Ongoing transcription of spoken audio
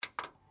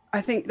I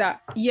think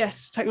that,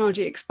 yes,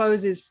 technology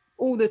exposes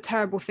all the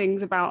terrible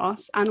things about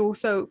us and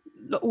also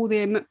all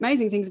the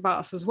amazing things about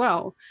us as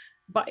well.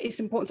 But it's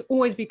important to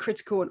always be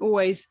critical and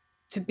always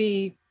to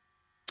be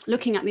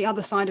looking at the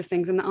other side of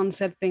things and the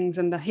unsaid things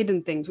and the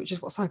hidden things, which is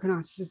what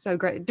psychoanalysis is so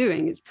great at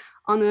doing, is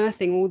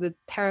unearthing all the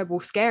terrible,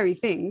 scary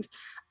things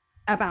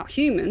about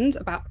humans,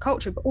 about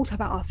culture, but also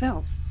about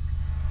ourselves.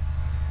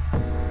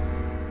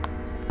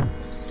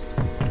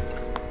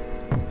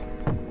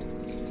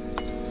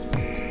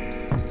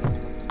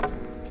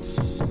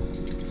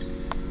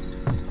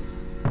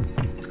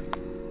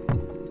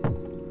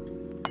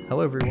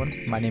 Hello, everyone.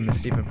 My name is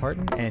Stephen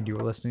Parton, and you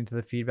are listening to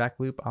the Feedback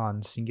Loop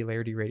on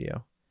Singularity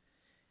Radio.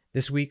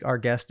 This week, our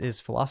guest is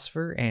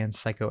philosopher and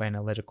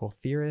psychoanalytical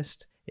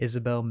theorist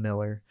Isabel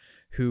Miller,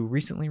 who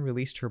recently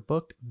released her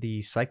book,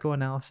 The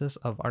Psychoanalysis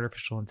of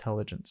Artificial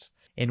Intelligence,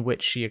 in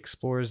which she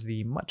explores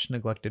the much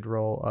neglected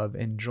role of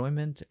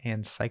enjoyment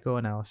and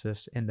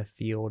psychoanalysis in the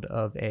field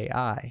of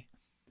AI.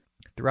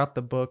 Throughout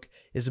the book,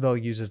 Isabel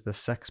uses the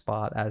sex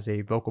bot as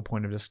a vocal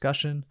point of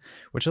discussion,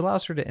 which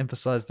allows her to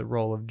emphasize the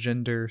role of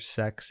gender,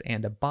 sex,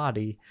 and a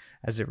body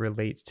as it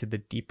relates to the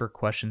deeper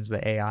questions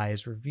that AI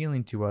is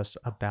revealing to us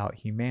about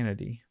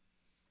humanity.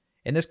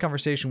 In this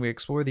conversation, we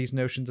explore these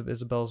notions of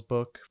Isabel's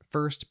book,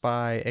 first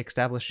by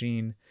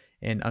establishing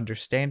an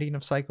understanding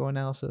of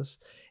psychoanalysis,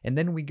 and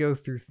then we go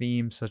through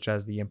themes such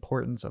as the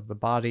importance of the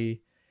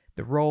body,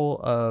 the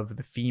role of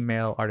the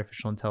female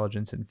artificial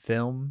intelligence in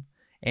film,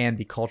 and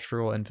the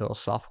cultural and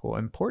philosophical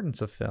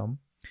importance of film,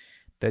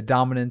 the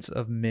dominance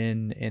of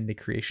men in the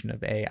creation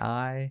of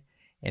AI,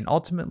 and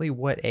ultimately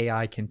what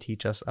AI can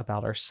teach us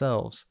about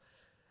ourselves.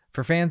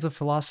 For fans of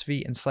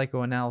philosophy and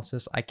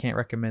psychoanalysis, I can't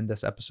recommend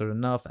this episode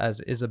enough,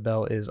 as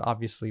Isabel is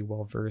obviously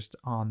well versed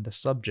on the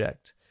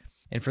subject.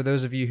 And for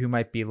those of you who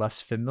might be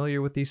less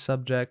familiar with these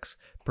subjects,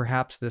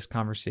 perhaps this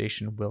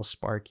conversation will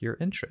spark your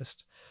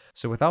interest.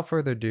 So without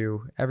further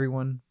ado,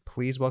 everyone,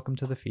 please welcome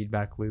to the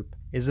Feedback Loop,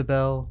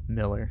 Isabel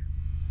Miller.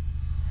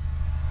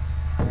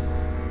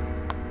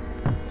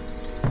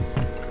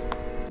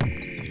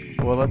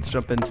 Well, let's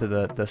jump into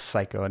the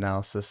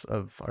psychoanalysis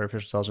of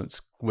artificial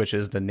intelligence, which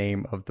is the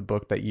name of the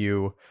book that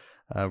you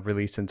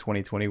released in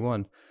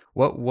 2021.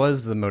 What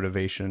was the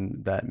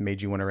motivation that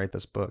made you want to write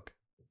this book?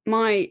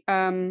 My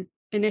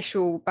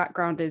initial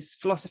background is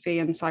philosophy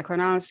and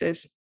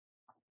psychoanalysis.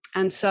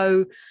 And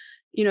so,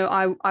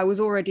 I was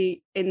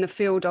already in the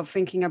field of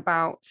thinking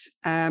about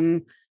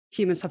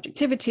human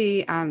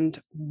subjectivity and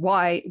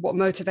what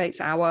motivates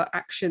our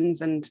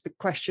actions, and the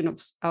question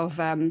of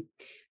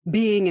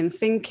being and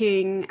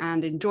thinking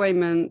and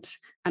enjoyment,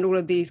 and all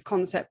of these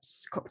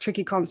concepts,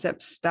 tricky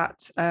concepts that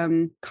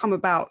come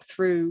about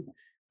through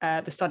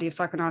the study of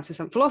psychoanalysis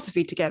and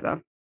philosophy together.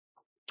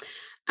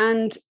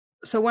 And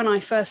so when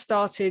I first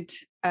started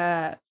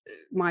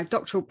my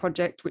doctoral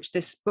project, which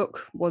this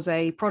book was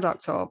a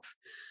product of,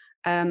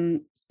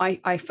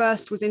 I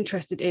first was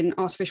interested in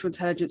artificial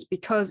intelligence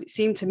because it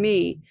seemed to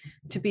me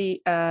to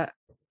be a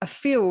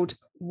field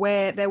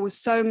where there was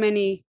so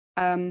many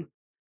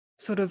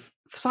sort of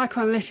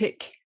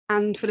psychoanalytic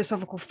and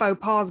philosophical faux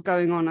pas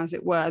going on, as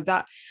it were,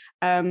 that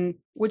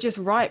were just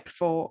ripe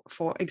for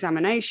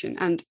examination.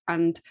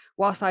 And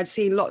whilst I'd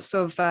seen lots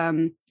of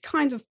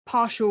kinds of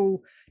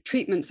partial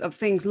treatments of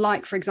things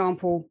like, for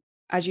example,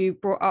 as you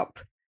brought up,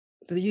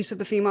 the use of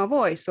the female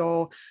voice,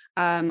 or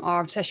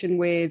our obsession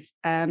with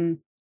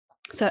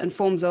certain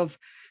forms of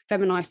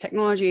feminized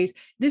technologies,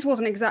 this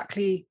wasn't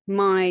exactly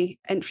my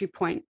entry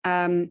point.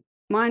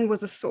 Mine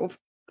was a sort of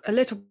a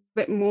little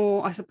bit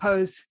more, I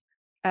suppose,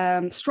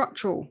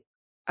 structural,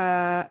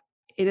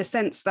 in a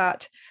sense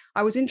that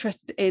I was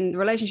interested in the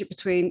relationship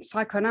between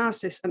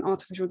psychoanalysis and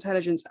artificial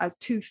intelligence as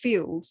two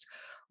fields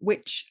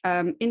which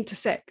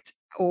intersect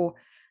or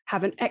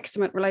have an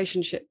extimate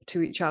relationship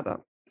to each other.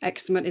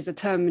 Extimate is a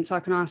term in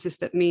psychoanalysis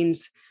that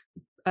means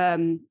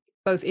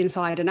both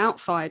inside and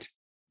outside.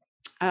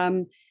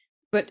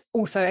 But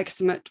also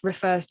extimate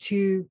refers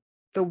to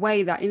the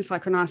way that in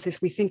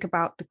psychoanalysis we think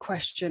about the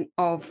question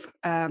of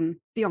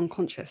the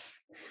unconscious.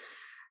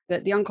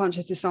 That the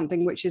unconscious is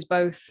something which is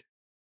both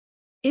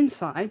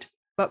inside,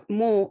 but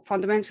more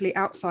fundamentally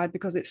outside,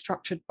 because it's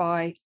structured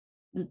by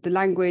the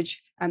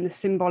language and the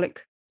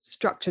symbolic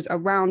structures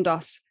around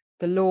us,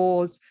 the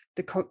laws,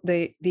 the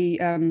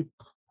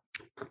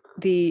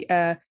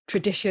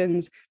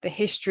traditions, the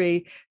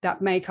history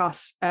that make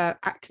us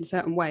act in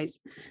certain ways.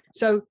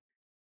 So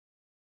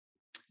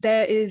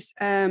there is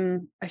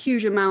a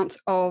huge amount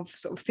of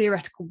sort of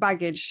theoretical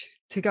baggage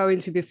to go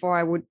into before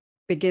I would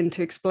begin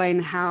to explain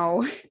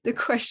how the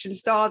question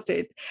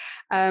started.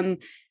 I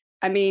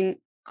mean,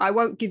 I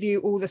won't give you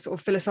all the sort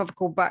of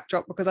philosophical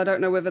backdrop because I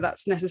don't know whether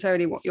that's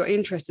necessarily what you're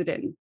interested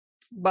in.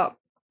 But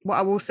what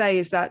I will say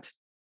is that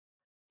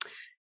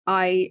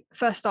I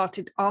first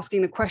started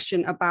asking the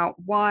question about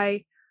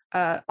why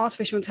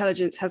artificial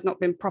intelligence has not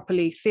been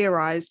properly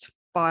theorized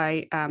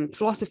by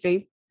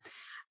philosophy.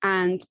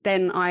 And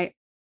then I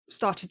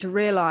started to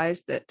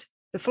realize that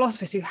the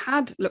philosophers who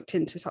had looked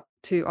into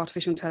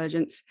artificial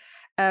intelligence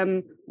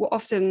were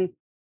often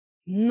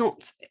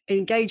not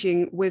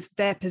engaging with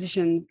their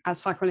position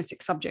as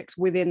psychoanalytic subjects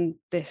within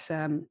this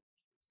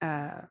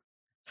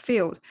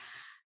field.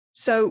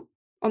 So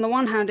on the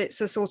one hand,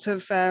 it's a sort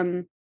of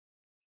a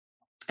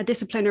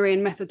disciplinary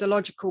and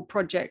methodological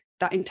project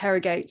that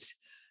interrogates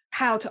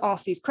how to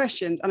ask these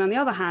questions. And on the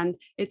other hand,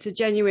 it's a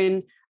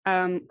genuine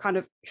kind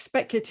of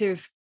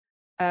speculative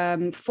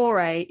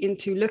foray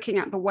into looking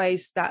at the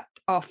ways that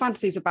our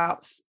fantasies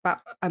about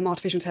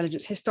artificial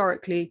intelligence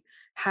historically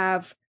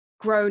have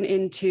grown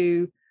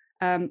into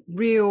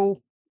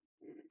real,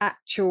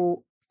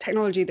 actual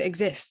technology that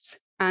exists,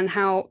 and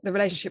how the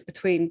relationship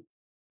between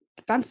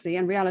fantasy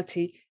and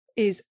reality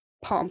is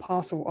part and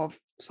parcel of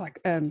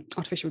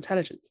artificial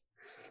intelligence.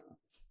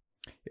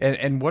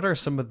 And what are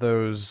some of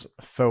those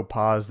faux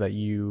pas that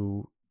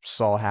you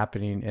saw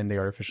happening in the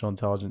artificial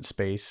intelligence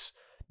space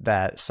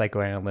that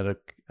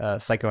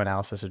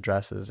psychoanalysis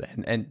addresses?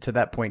 And to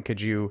that point,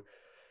 could you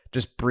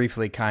just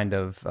briefly kind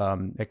of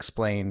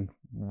explain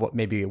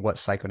what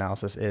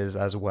psychoanalysis is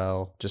as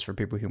well, just for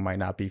people who might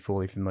not be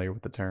fully familiar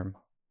with the term?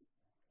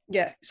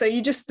 Yeah. So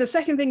the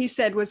second thing you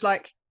said was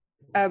like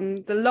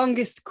the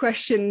longest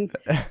question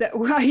that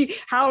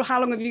how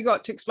long have you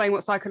got to explain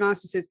what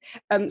psychoanalysis is?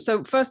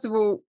 So first of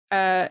all,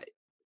 I'll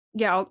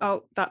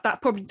that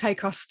probably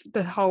take us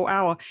the whole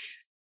hour.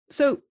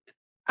 So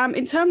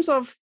in terms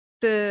of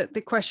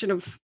the question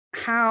of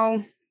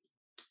how,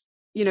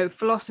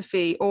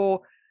 philosophy,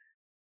 or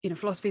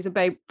philosophy is a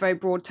very, very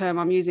broad term.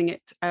 I'm using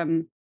it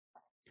in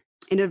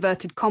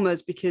inverted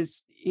commas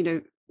because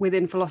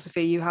within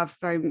philosophy you have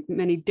very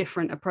many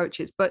different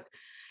approaches, but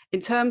in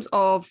terms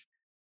of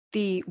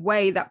the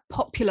way that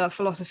popular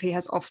philosophy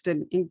has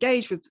often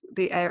engaged with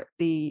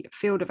the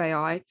field of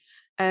AI,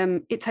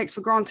 it takes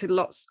for granted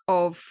lots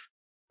of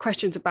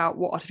questions about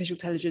what artificial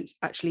intelligence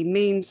actually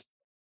means.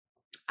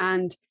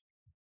 And,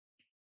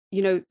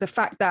 the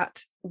fact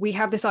that we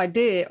have this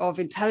idea of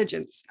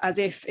intelligence as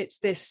if it's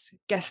this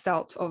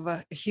gestalt of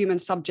a human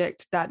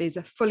subject that is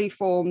a fully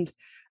formed,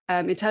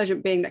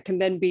 intelligent being that can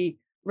then be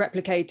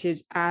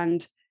replicated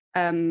and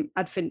ad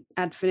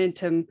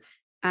infinitum.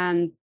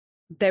 And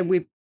then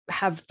we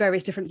have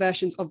various different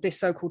versions of this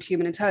so-called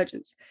human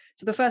intelligence.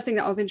 So the first thing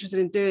that I was interested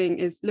in doing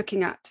is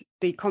looking at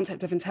the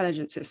concept of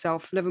intelligence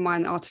itself, never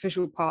mind the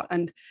artificial part,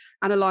 and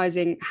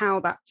analyzing how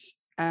that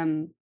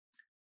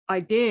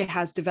idea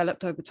has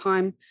developed over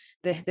time,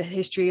 the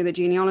history and the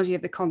genealogy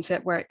of the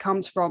concept, where it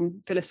comes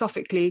from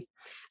philosophically,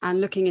 and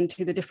looking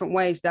into the different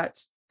ways that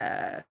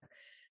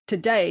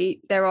today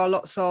there are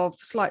lots of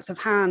sleights of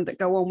hand that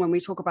go on when we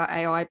talk about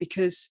AI,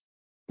 because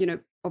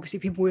obviously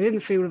people within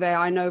the field of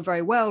AI know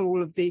very well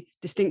all of the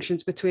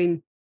distinctions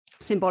between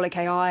symbolic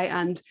AI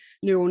and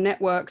neural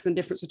networks, and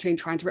the difference between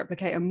trying to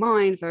replicate a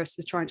mind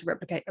versus trying to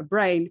replicate a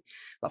brain.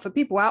 But for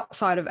people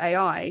outside of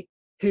AI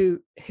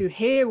who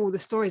hear all the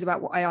stories about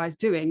what AI is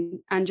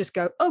doing and just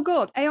go, oh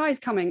God, AI is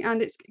coming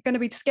and it's going to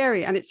be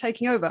scary and it's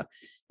taking over,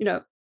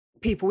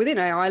 people within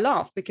AI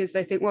laugh because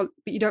they think, well,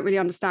 but you don't really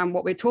understand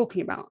what we're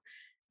talking about.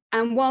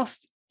 And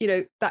whilst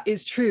that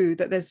is true,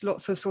 that there's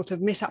lots of sort of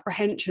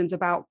misapprehensions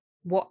about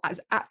what is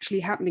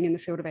actually happening in the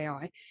field of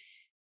AI,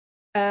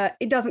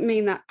 it doesn't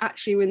mean that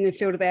actually in the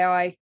field of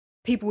AI,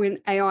 people in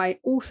AI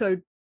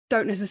also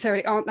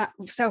aren't that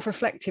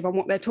self-reflective on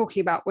what they're talking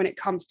about when it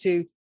comes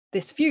to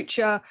this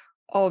future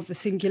of the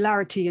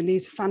singularity and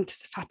these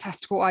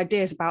fantastical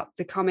ideas about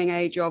the coming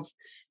age of,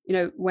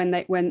 when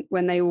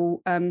they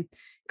all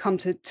come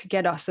to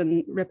get us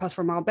and rip us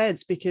from our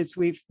beds because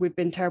we've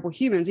been terrible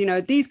humans.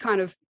 These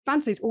kind of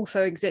fantasies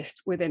also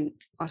exist within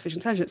artificial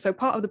intelligence. So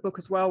part of the book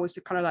as well was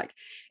to kind of like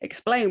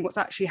explain what's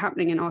actually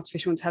happening in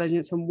artificial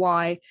intelligence and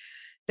why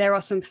there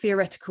are some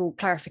theoretical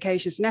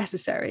clarifications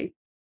necessary.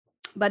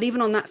 But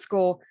even on that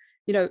score,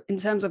 in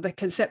terms of the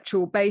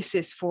conceptual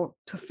basis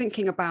to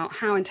thinking about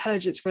how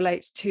intelligence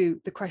relates to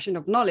the question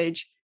of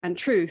knowledge and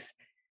truth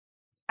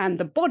and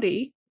the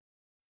body,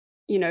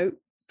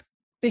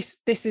 this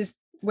is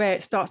where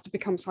it starts to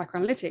become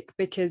psychoanalytic,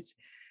 because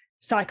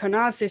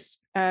psychoanalysis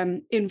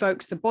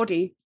invokes the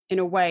body in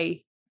a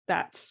way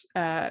that's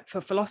for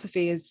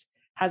philosophy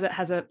has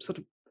a sort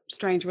of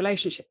strange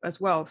relationship as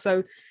well.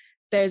 So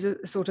there's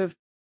a sort of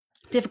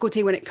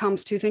difficulty when it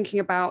comes to thinking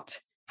about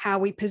how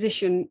we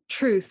position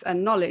truth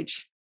and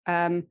knowledge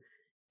in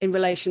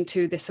relation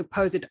to this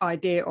supposed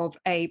idea of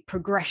a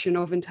progression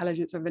of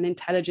intelligence, of an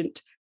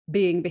intelligent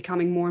being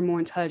becoming more and more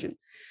intelligent.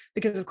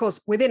 Because of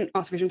course, within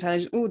artificial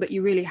intelligence, all that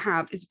you really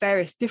have is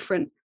various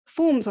different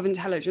forms of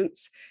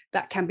intelligence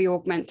that can be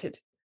augmented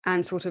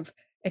and sort of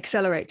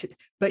accelerated,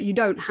 but you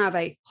don't have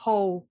a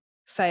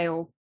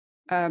wholesale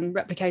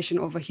replication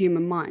of a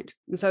human mind.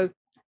 And so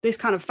this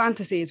kind of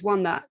fantasy is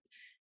one that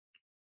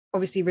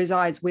obviously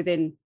resides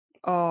within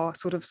our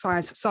sort of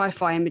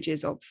sci-fi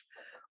images of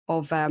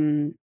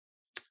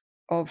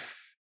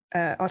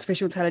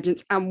artificial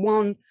intelligence, and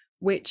one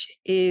which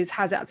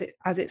has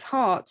as its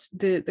heart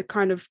the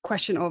kind of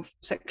question of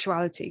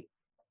sexuality,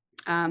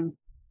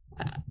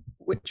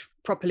 which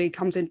properly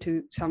comes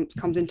into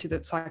the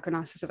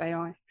psychoanalysis of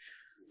AI.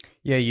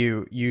 Yeah,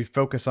 you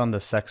focus on the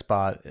sex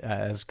bot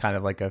as kind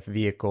of like a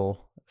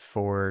vehicle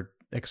for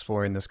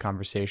exploring this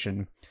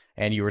conversation.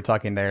 And you were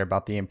talking there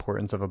about the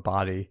importance of a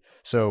body.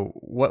 So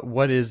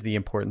what is the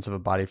importance of a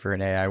body for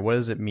an AI? What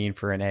does it mean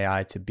for an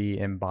AI to be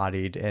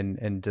embodied?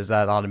 And does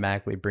that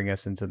automatically bring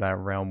us into that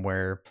realm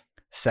where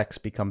sex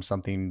becomes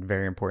something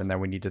very important that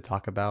we need to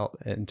talk about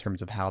in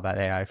terms of how that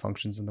AI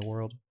functions in the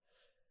world?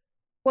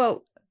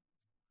 Well,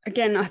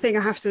 again, I think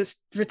I have to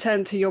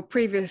return to your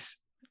previous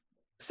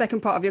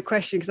second part of your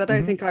question, because I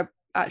don't think I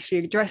actually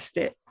addressed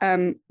it,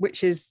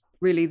 which is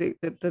really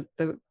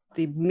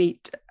the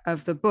meat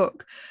of the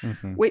book,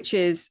 which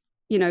is,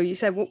 you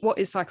said, what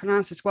is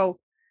psychoanalysis? Well,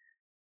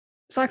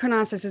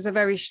 psychoanalysis is a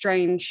very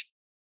strange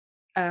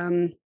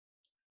and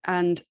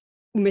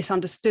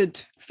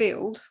misunderstood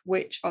field,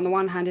 which on the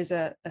one hand is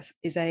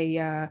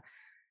a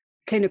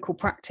clinical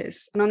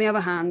practice, and on the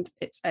other hand,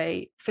 it's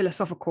a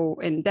philosophical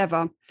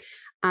endeavor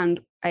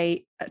and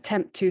a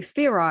attempt to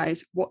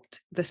theorize what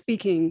the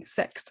speaking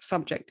sexed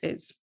subject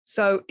is.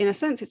 So in a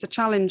sense, it's a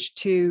challenge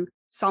to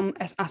some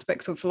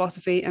aspects of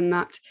philosophy, in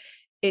that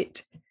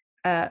it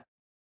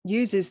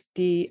uses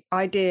the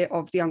idea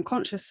of the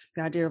unconscious,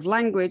 the idea of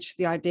language,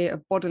 the idea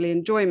of bodily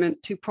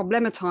enjoyment to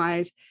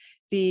problematize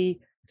the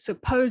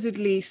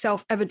supposedly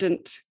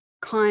self-evident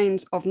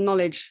kinds of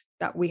knowledge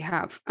that we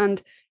have.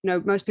 And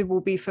most people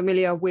will be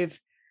familiar with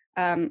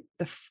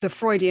the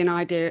Freudian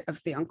idea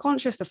of the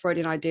unconscious, the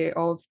Freudian idea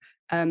of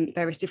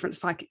various different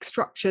psychic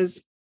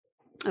structures,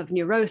 of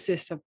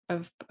neurosis,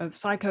 of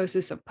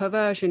psychosis, of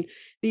perversion,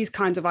 these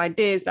kinds of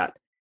ideas that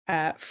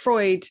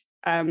Freud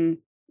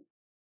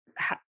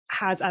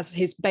has as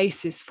his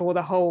basis for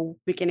the whole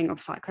beginning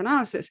of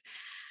psychoanalysis.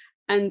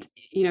 And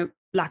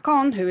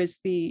Lacan, who is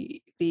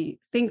the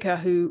thinker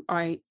who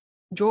I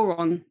draw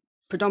on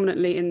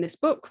predominantly in this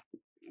book,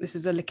 this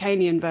is a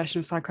Lacanian version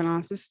of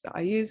psychoanalysis that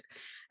I use,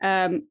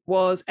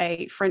 was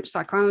a French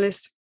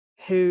psychoanalyst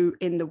who,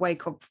 in the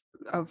wake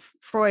of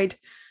Freud,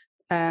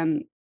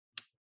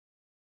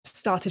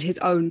 started his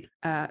own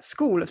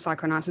school of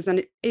psychoanalysis. And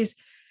it is,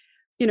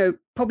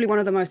 probably one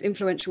of the most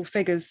influential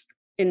figures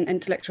in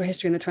intellectual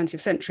history in the 20th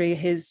century.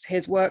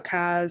 His work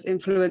has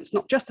influenced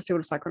not just the field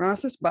of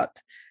psychoanalysis, but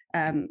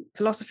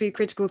philosophy,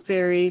 critical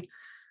theory,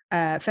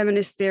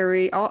 feminist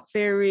theory, art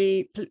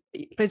theory,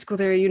 political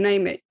theory, you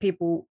name it.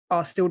 People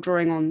are still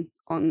drawing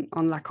on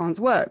Lacan's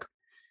work.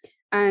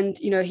 And,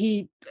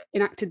 he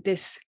enacted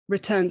this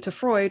return to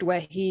Freud, where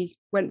he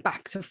went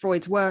back to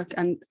Freud's work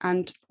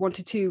and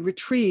wanted to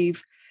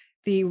retrieve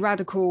the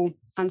radical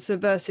and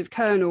subversive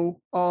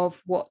kernel of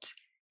what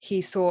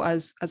he saw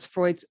as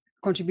Freud's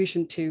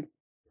contribution to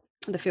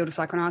the field of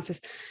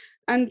psychoanalysis.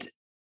 And,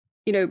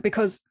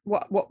 because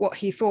what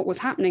he thought was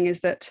happening is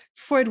that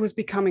Freud was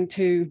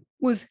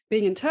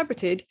being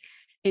interpreted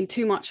in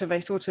too much of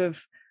a sort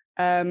of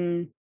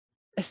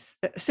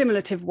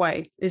assimilative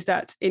way. Is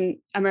that in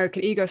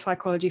American ego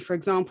psychology, for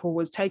example,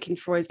 was taking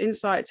Freud's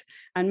insights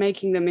and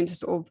making them into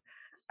sort of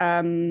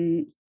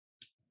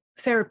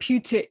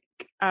therapeutic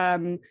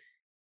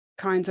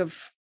kinds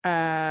of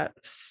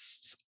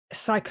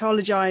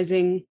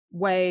psychologizing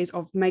ways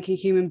of making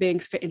human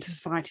beings fit into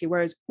society.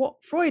 Whereas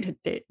what Freud had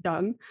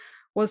done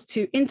was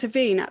to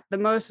intervene at the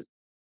most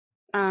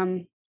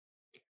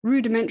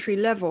rudimentary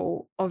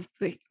level of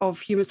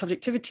human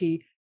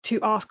subjectivity, to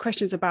ask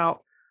questions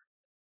about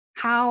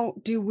how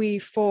do we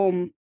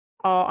form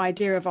our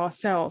idea of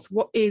ourselves?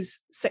 What is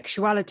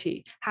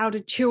sexuality? How do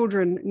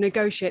children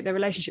negotiate their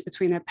relationship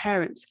between their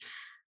parents?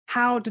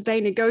 How do they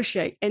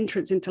negotiate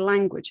entrance into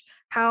language?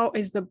 How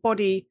is the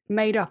body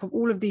made up of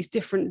all of these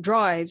different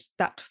drives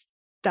that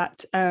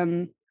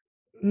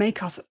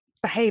make us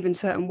behave in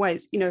certain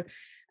ways?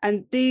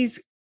 And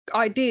these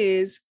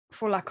ideas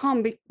for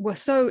Lacan were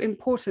so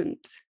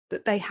important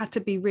that they had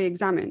to be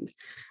re-examined.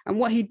 And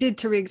what he did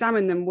to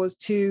re-examine them was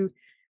to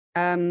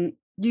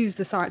use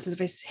the sciences of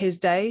his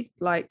day,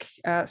 like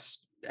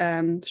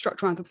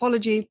structural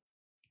anthropology,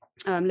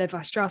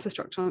 Levi-Strauss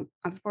structural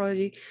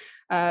anthropology,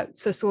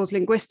 Saussure's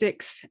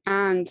linguistics,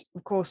 and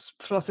of course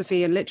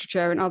philosophy and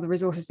literature and other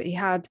resources that he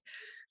had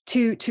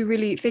to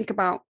really think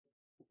about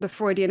the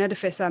Freudian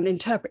edifice and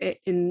interpret it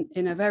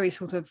in a very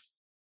sort of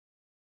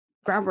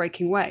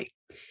groundbreaking way.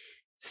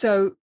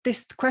 So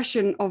this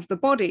question of the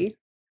body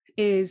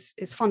is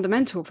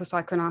fundamental for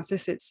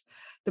psychoanalysis. It's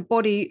the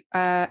body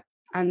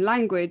and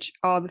language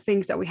are the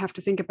things that we have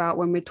to think about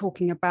when we're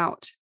talking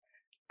about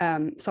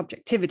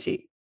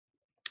subjectivity.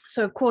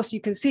 So of course,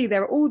 you can see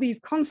there are all these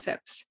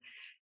concepts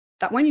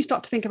that when you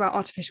start to think about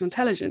artificial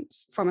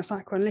intelligence from a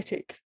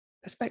psychoanalytic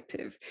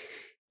perspective,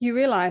 you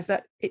realize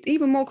that it's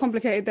even more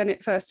complicated than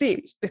it first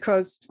seems,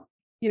 because,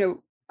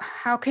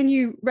 how can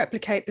you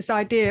replicate this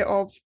idea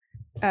of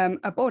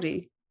a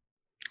body?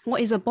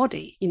 What is a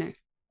body,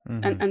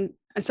 and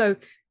so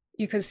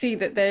you can see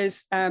that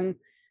there's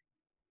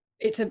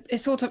it's a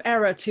sort of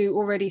error to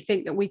already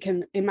think that we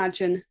can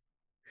imagine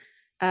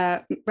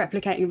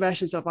replicating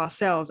versions of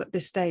ourselves at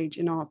this stage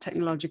in our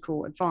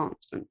technological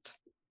advancement.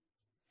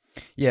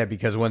 Yeah,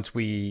 because once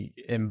we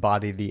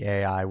embody the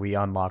AI, we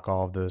unlock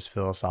all of those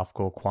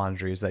philosophical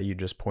quandaries that you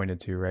just pointed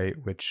to, right?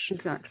 Which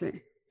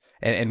exactly.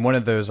 And one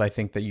of those I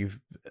think that you've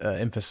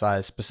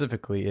emphasized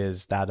specifically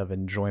is that of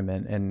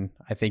enjoyment, and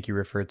I think you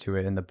referred to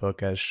it in the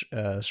book as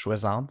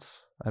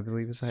jouissance, I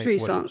believe is how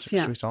Jouissance,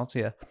 yeah. jouissance,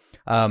 yeah.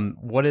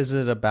 What is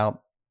it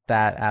about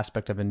that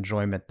aspect of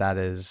enjoyment that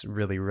is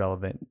really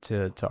relevant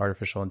to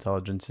artificial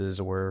intelligences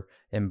or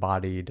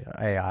embodied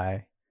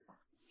AI?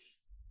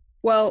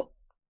 Well,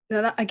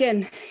 now that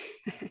again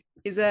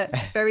is a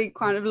very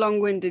kind of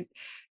long-winded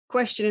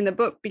question in the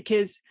book,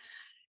 because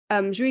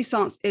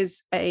jouissance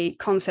is a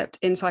concept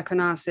in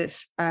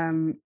psychoanalysis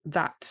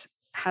that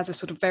has a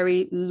sort of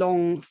very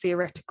long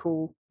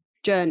theoretical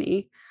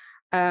journey.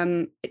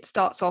 It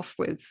starts off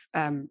with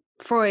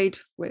Freud,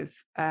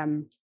 with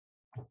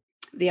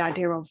the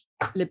idea of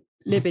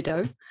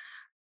libido,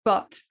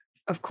 but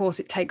of course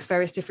it takes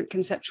various different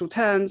conceptual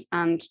turns,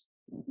 and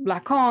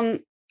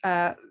Lacan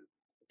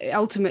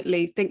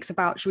ultimately thinks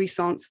about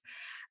jouissance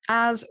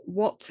as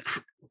what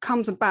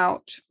comes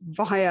about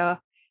via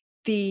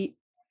the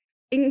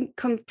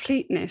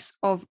incompleteness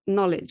of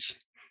knowledge,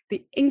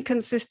 the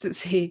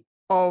inconsistency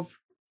of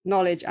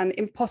knowledge, and the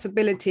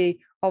impossibility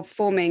of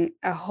forming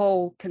a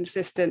whole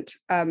consistent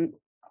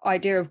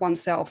idea of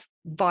oneself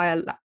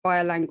via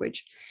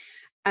language.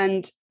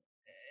 And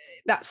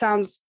that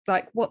sounds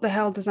like, what the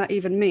hell does that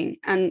even mean?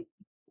 And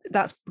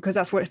that's because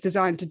that's what it's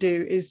designed to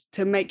do, is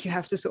to make you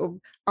have to sort of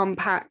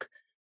unpack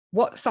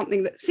what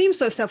something that seems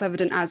so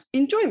self-evident as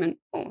enjoyment.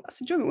 Oh,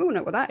 that's enjoyment. We all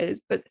know what that is,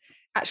 but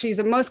actually is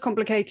the most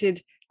complicated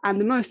and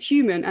the most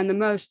human and the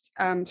most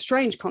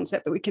strange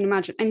concept that we can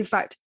imagine. And in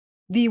fact,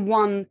 the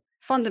one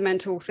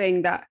fundamental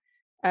thing that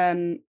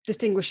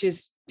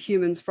distinguishes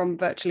humans from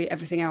virtually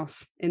everything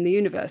else in the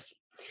universe.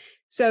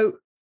 So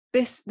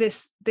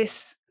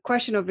this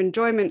question of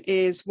enjoyment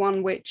is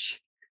one which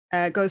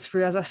goes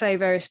through, as I say,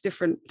 various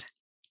different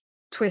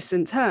twists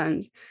and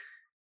turns,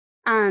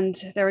 and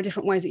there are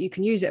different ways that you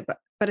can use it.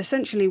 But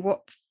essentially,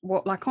 what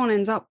Lacan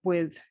ends up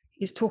with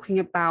is talking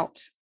about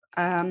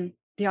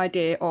the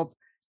idea of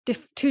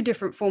two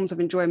different forms of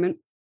enjoyment,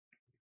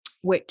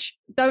 which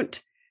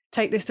don't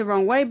take this the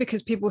wrong way,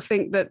 because people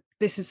think that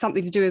this is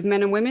something to do with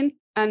men and women,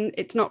 and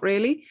it's not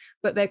really,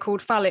 but they're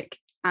called phallic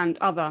and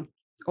other,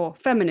 or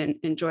feminine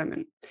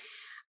enjoyment.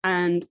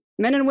 And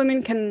men and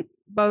women can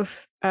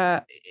both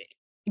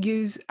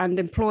use and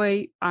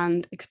employ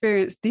and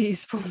experience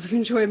these forms of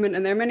enjoyment,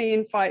 and there are many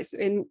infights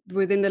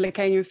within the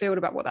Lacanian field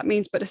about what that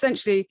means, but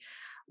essentially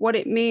what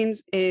it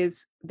means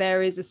is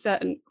there is a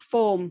certain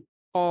form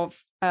of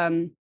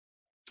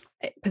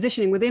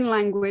positioning within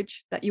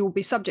language that you will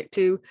be subject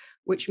to,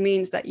 which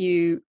means that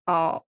you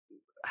are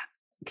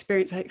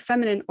experiencing a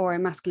feminine or a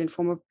masculine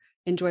form of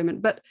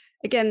enjoyment. But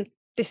again,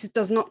 this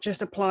does not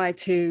just apply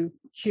to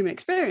human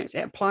experience,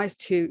 it applies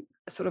to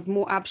a sort of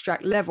more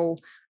abstract level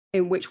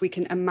in which we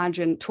can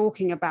imagine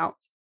talking about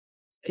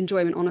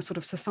enjoyment on a sort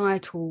of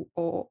societal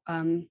or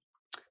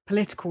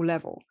political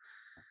level.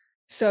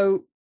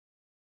 So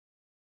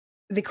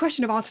the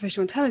question of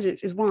artificial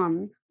intelligence is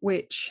one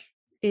which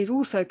is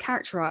also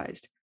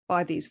characterized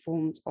by these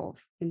forms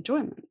of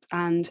enjoyment,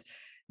 and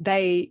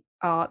the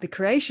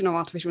creation of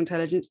artificial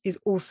intelligence is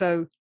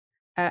also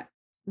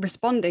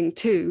responding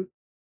to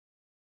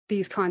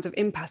these kinds of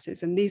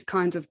impasses and these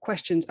kinds of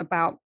questions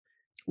about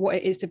what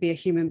it is to be a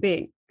human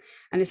being.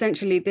 And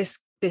essentially this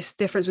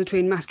difference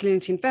between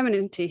masculinity and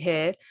femininity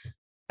here,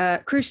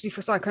 crucially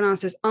for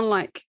psychoanalysis,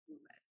 unlike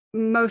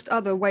most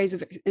other ways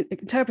of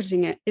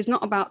interpreting it, is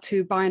not about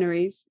two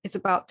binaries, it's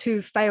about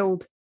two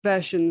failed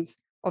versions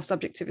of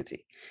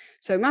subjectivity.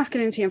 So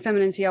masculinity and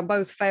femininity are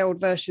both failed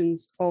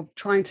versions of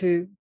trying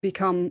to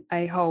become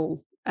a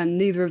whole, and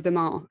neither of them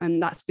are.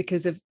 And that's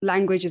because of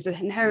language is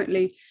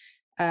inherently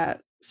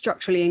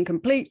structurally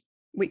incomplete.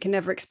 We can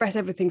never express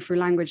everything through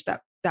language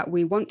that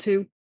we want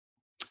to.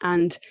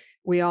 And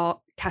we are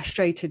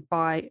castrated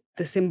by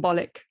the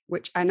symbolic,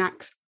 which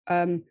enacts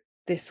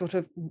this sort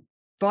of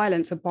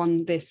violence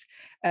upon this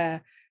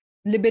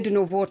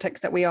libidinal vortex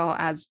that we are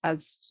as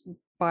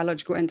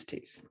biological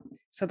entities.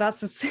 So that's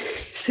the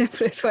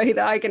simplest way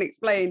that I can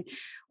explain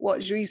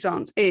what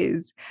jouissance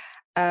is.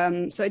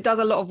 So it does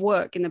a lot of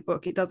work in the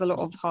book. It does a lot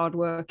of hard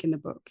work in the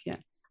book. Yeah.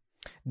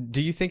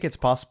 Do you think it's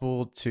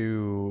possible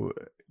to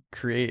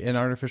create an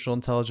artificial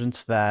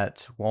intelligence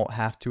that won't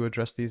have to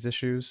address these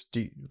issues?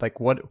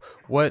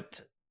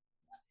 What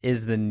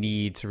is the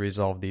need to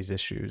resolve these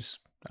issues,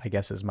 I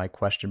guess, is my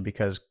question,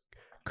 because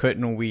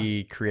couldn't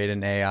we create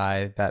an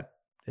AI that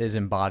is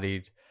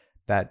embodied,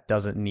 that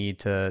doesn't need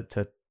to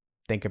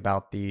think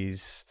about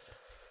these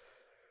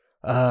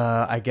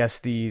I guess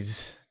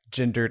these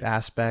gendered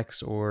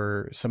aspects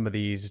or some of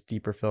these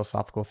deeper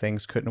philosophical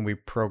things? Couldn't we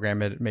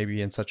program it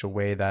maybe in such a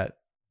way that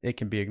it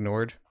can be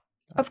ignored?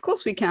 Of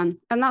course we can,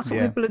 and that's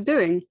what people are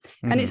doing.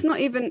 Mm-hmm. And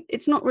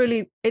it's not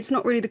really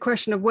the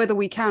question of whether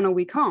we can or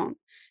we can't.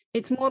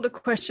 It's more the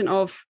question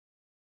of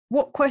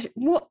what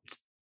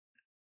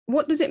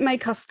does it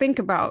make us think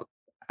about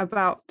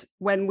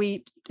when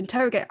we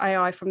interrogate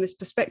AI from this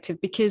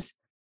perspective? Because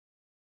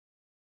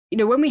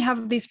when we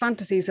have these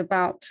fantasies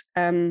about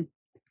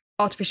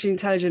artificially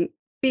intelligent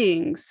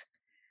beings,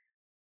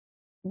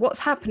 what's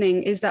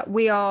happening is that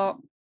we are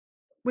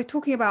we're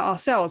talking about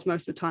ourselves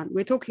most of the time.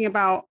 We're talking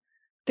about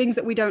things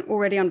that we don't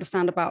already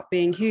understand about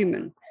being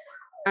human.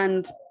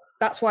 And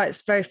that's why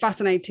it's very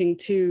fascinating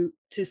to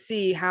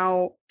see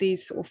how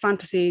these sort of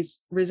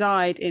fantasies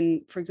reside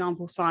in, for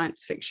example,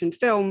 science fiction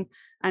film,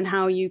 and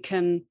how you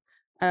can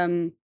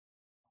kind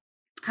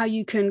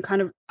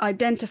of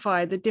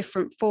identify the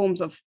different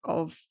forms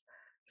of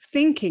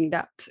thinking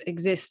that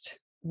exist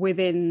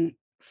within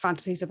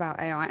fantasies about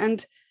AI.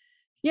 And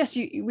yes,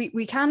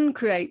 we can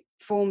create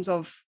forms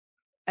of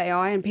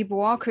AI, and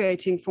people are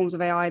creating forms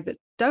of AI that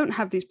don't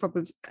have these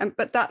problems.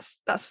 But that's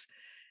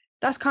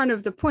kind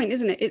of the point,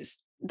 isn't it? It's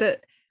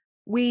that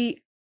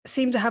we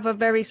seem to have a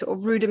very sort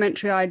of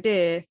rudimentary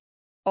idea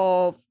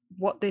of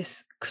what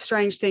this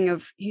strange thing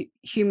of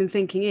human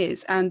thinking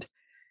is. And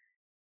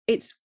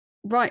it's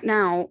right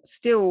now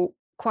still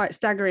quite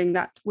staggering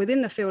that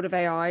within the field of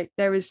AI,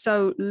 there is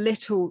so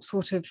little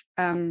sort of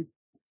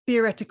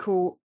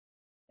theoretical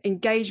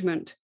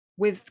engagement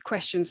with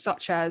questions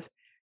such as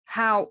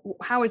how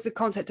is the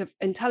concept of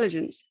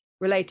intelligence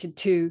related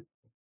to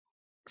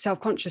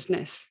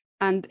self-consciousness.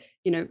 And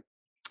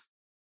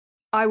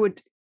I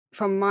would,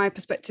 from my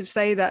perspective,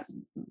 say that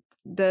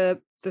the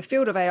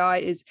field of AI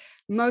is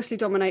mostly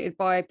dominated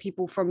by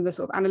people from the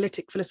sort of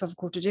analytic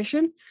philosophical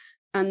tradition,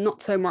 and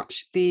not so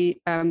much the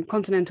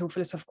continental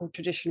philosophical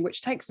tradition,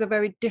 which takes a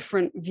very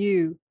different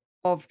view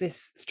of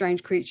this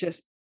strange creature,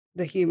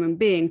 the human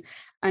being.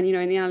 And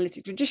in the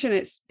analytic tradition,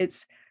 it's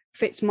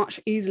fits more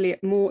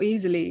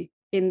easily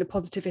in the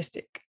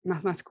positivistic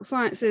mathematical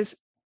sciences,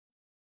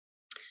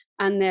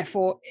 and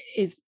therefore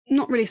is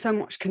not really so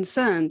much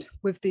concerned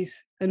with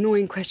these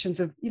annoying questions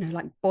of,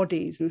 like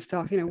bodies and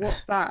stuff.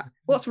 What's that?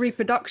 What's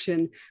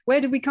reproduction? Where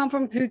did we come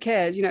from? Who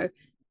cares?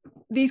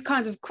 These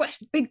kinds of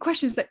big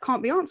questions that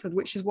can't be answered,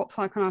 which is what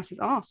psychoanalysis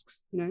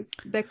asks.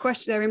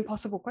 They're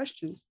impossible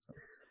questions.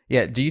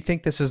 Yeah. Do you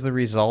think this is the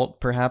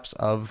result, perhaps,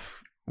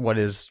 of what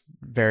is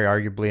very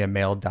arguably a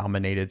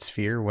male-dominated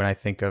sphere? When I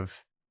think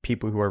of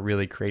people who are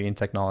really creating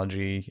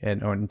technology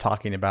and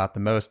talking about the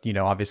most,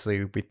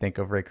 obviously we think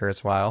of Ray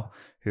Kurzweil,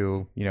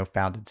 who,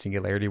 founded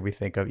Singularity. We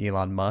think of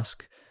Elon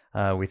Musk.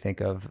 We think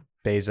of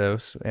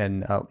Bezos,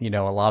 and, a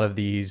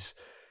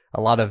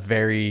lot of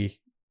very,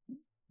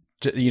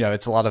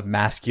 it's a lot of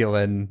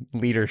masculine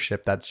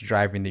leadership that's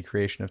driving the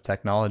creation of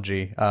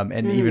technology.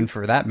 And even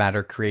for that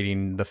matter,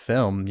 creating the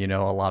film,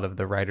 a lot of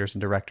the writers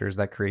and directors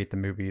that create the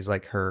movies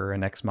like Her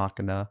and Ex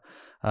Machina,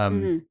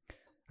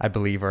 I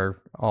believe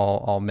are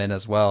all men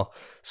as well.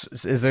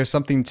 So is there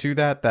something to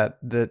that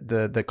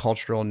the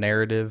cultural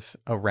narrative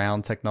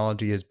around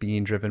technology is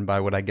being driven by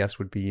what I guess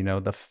would be,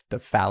 the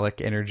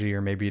phallic energy,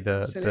 or maybe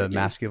the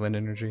masculine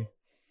energy?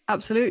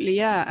 Absolutely.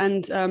 Yeah.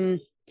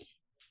 And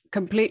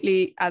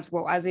completely, as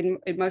well as in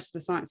most of the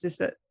sciences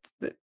that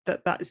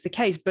is the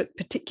case, but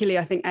particularly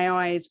I think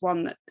AI is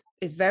one that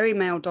is very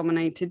male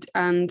dominated.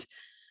 And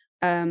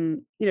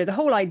the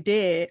whole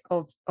idea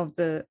of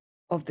the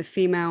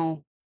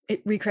female,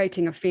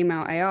 recreating a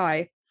female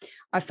AI,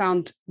 I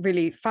found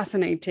really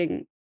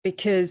fascinating,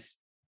 because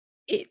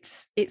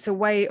it's a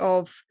way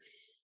of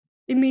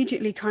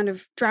immediately kind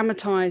of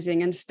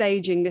dramatizing and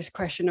staging this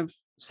question of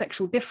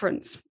sexual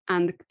difference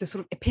and the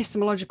sort of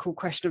epistemological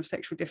question of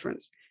sexual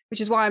difference,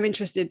 which is why I'm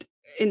interested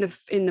in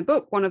the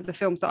book. One of the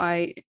films that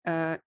I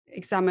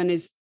examine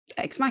is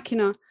Ex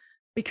Machina,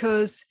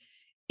 because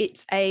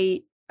it's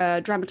a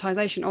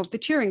dramatization of the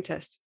Turing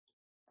test,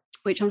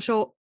 which I'm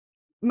sure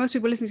most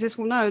people listening to this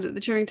will know that the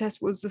Turing test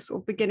was the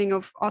sort of beginning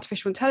of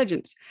artificial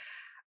intelligence.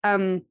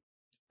 And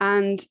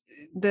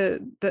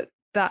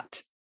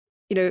that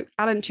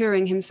Alan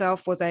Turing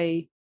himself was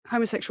a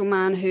homosexual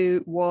man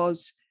who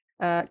was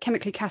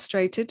chemically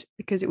castrated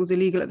because it was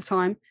illegal at the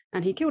time,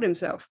 and he killed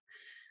himself.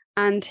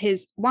 And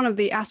one of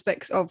the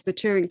aspects of the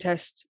Turing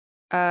test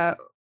that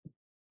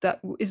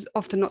is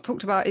often not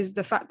talked about is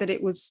the fact that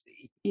it was,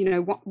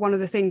 one of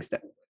the things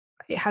that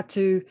it had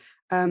to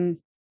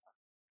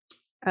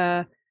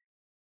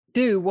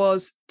do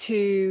was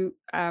to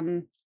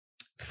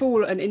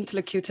fool an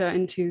interlocutor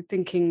into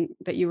thinking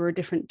that you were a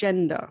different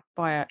gender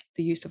via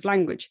the use of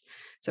language.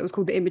 So it was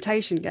called the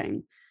imitation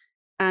game.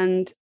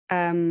 And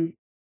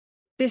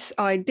this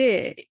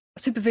idea,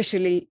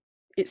 superficially,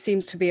 it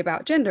seems to be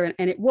about gender,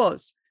 and it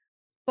was.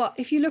 But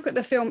if you look at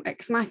the film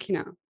Ex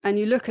Machina, and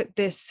you look at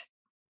this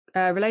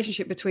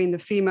relationship between the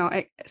female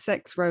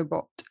sex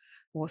robot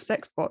or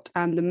sex bot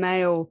and the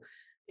male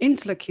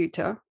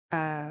interlocutor,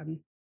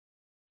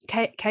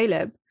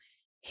 Caleb,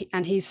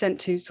 and he's sent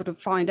to sort of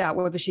find out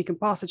whether she can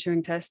pass the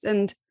Turing test,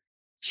 and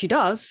she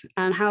does.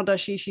 And how does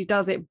she? She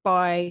does it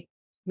by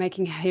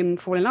making him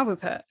fall in love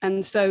with her.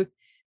 And so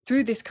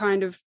through this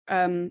kind of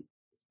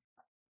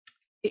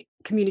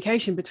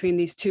communication between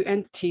these two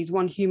entities,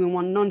 one human,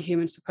 one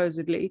non-human,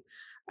 supposedly,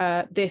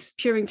 this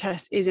Turing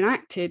test is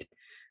enacted.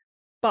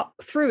 But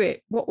through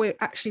it, what we're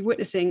actually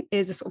witnessing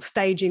is a sort of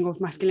staging of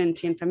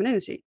masculinity and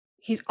femininity.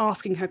 He's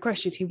asking her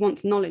questions. He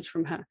wants knowledge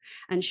from her,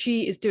 and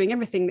she is doing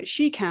everything that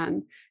she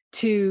can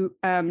to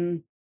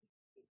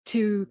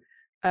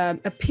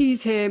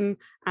appease him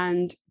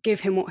and give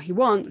him what he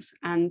wants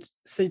and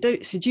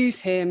seduce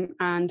him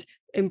and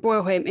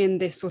embroil him in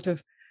this sort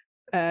of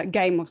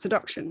game of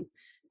seduction.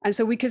 And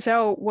so we could say,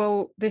 oh,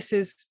 well, this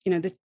is,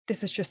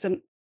 this is just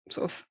a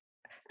sort of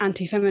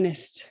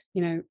anti-feminist,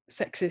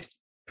 sexist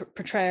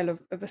portrayal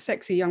of a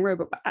sexy young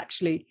robot. But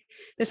actually,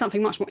 there's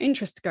something much more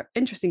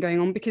interesting going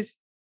on, because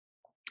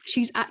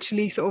she's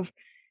actually sort of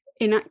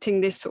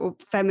enacting this sort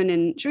of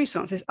feminine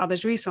jouissance, this other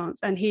jouissance,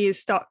 and he is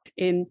stuck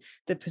in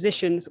the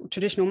position, sort of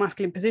traditional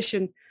masculine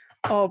position,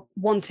 of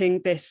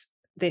wanting this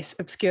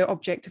obscure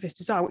object of his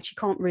desire, which he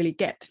can't really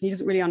get, and he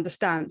doesn't really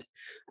understand.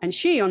 And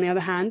she, on the other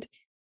hand,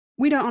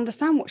 we don't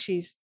understand what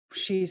she's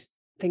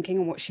thinking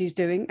and what she's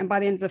doing. And by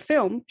the end of the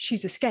film,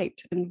 she's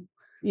escaped, and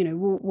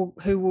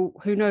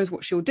who knows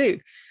what she'll do.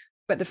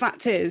 But the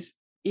fact is,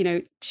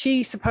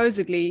 she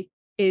supposedly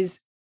is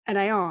an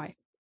AI,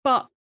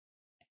 but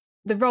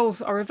the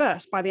roles are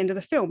reversed by the end of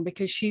the film,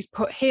 because she's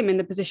put him in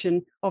the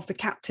position of the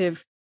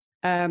captive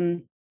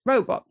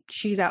robot.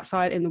 She's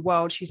outside in the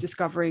world, she's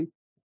discovering,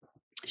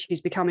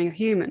 she's becoming a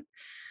human.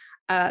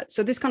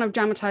 So this kind of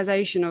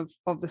dramatization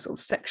of the sort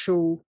of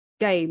sexual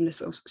game, the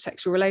sort of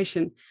sexual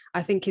relation,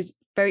 I think is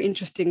very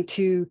interesting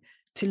to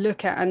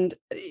look at. And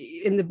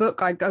in the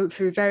book, I go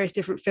through various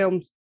different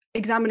films,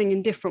 examining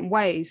in different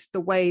ways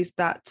the ways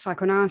that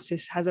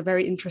psychoanalysis has a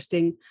very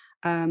interesting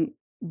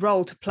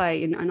role to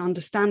play in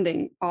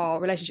understanding our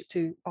relationship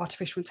to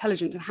artificial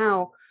intelligence, and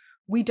how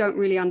we don't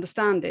really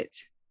understand it.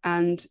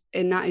 And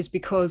that is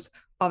because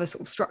of a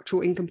sort of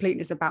structural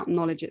incompleteness about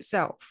knowledge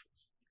itself.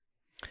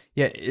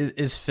 Yeah,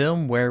 is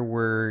film where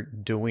we're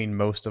doing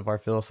most of our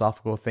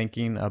philosophical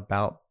thinking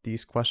about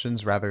these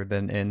questions, rather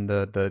than in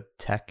the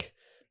tech,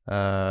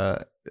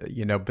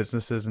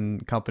 businesses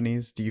and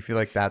companies? Do you feel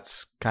like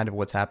that's kind of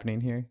what's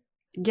happening here?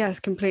 Yes,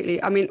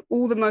 completely. I mean,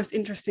 all the most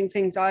interesting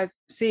things I've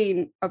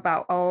seen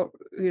about or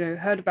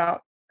heard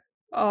about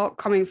are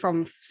coming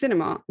from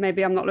cinema.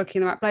 Maybe I'm not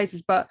looking in the right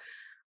places, but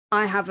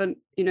I haven't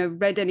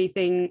read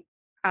anything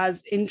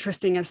as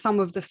interesting as some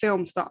of the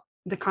films, that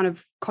the kind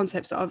of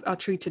concepts that are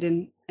treated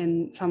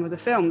in some of the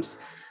films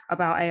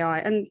about AI.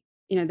 And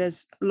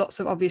there's lots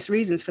of obvious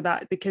reasons for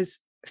that, because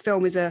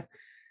film is a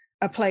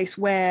place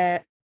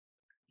where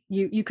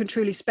you can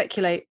truly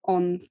speculate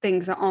on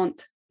things that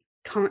aren't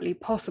currently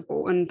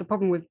possible. And the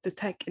problem with the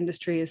tech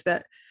industry is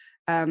that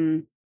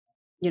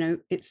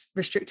it's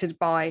restricted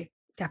by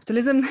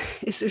capitalism.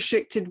 It's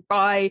restricted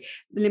by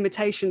the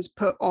limitations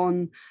put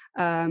on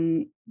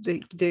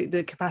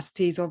the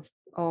capacities of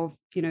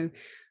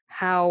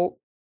how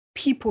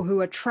people who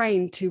are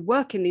trained to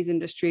work in these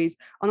industries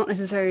are not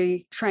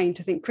necessarily trained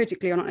to think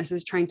critically, or not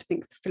necessarily trained to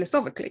think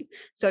philosophically.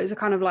 So it's a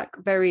kind of like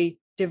very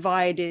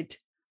divided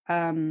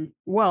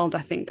world, I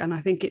think. And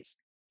I think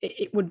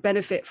it would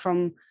benefit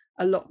from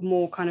a lot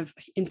more kind of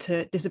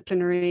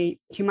interdisciplinary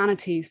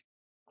humanities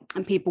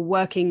and people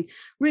working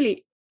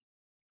really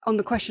on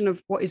the question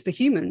of what is the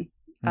human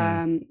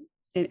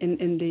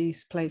in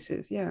these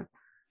places. Yeah.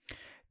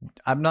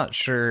 I'm not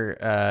sure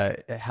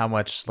how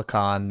much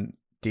Lacan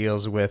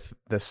deals with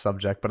this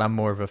subject, but I'm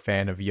more of a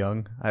fan of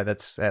Jung.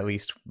 That's at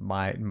least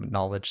my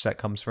knowledge set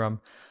comes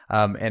from.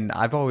 And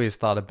I've always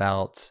thought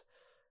about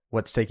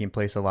what's taking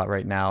place a lot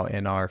right now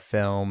in our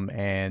film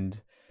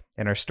and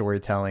in our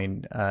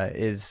storytelling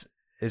is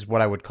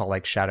what I would call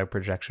like shadow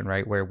projection,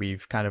 right? Where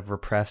we've kind of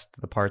repressed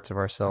the parts of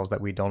ourselves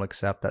that we don't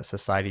accept, that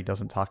society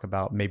doesn't talk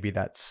about. Maybe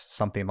that's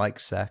something like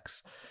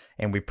sex,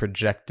 and we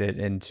project it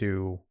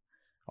into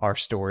our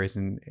stories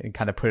and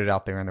kind of put it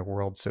out there in the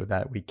world so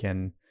that we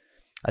can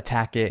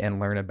attack it and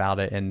learn about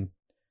it. And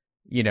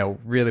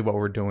really what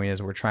we're doing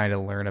is we're trying to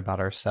learn about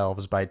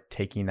ourselves by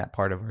taking that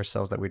part of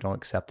ourselves that we don't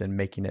accept and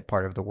making it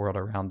part of the world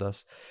around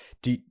us.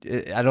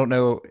 I don't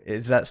know,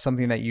 is that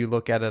something that you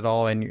look at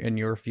all in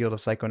your field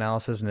of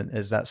psychoanalysis? And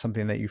is that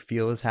something that you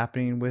feel is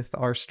happening with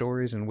our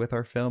stories and with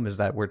our film? Is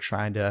that we're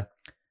trying to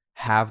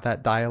have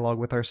that dialogue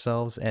with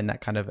ourselves in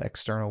that kind of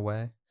external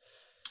way?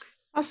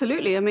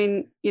 Absolutely. I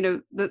mean,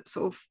 the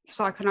sort of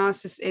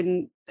psychoanalysis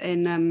in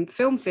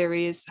film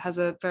theory has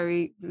a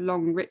very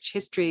long, rich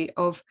history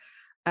of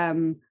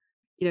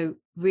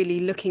really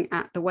looking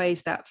at the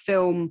ways that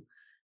film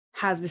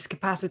has this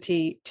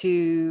capacity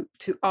to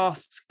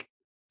ask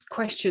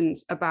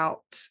questions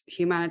about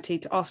humanity,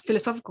 to ask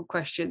philosophical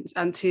questions,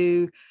 and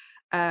to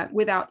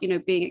without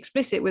being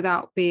explicit,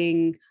 without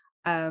being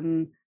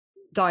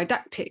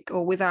didactic,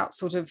 or without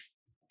sort of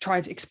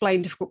trying to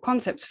explain difficult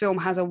concepts. Film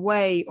has a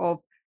way of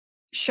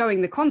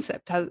showing the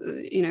concept,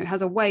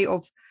 has a way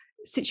of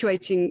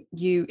situating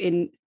you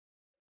in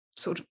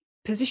sort of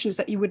positions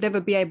that you would never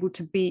be able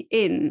to be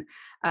in,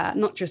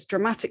 not just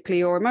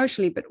dramatically or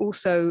emotionally, but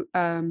also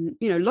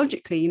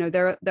logically.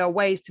 There are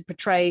ways to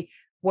portray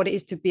what it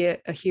is to be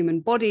a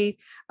human body,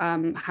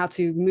 how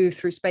to move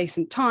through space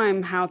and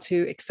time, how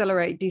to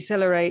accelerate,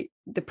 decelerate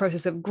the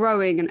process of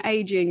growing and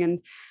aging, and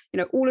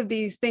all of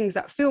these things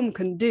that film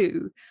can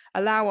do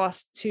allow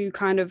us to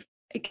kind of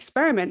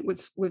experiment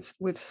with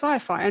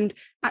sci-fi. And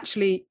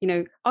actually,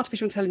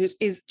 artificial intelligence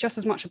is just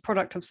as much a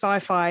product of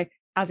sci-fi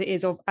as it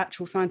is of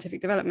actual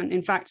scientific development.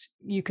 In fact,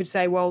 you could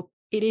say, well,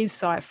 it is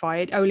sci-fi.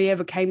 It only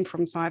ever came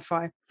from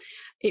sci-fi.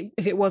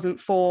 If it wasn't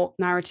for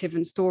narrative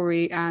and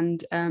story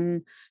and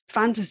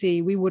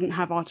fantasy, we wouldn't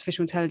have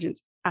artificial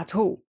intelligence at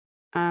all.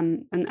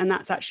 And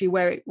that's actually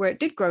where it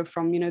did grow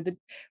from.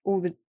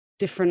 All the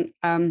different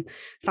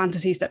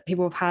fantasies that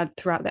people have had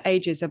throughout the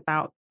ages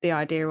about the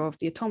idea of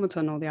the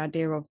automaton, or the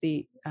idea of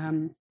the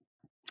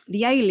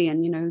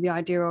alien. The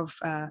idea of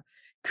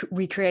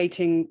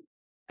recreating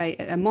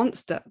a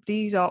monster.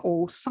 These are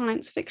all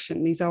science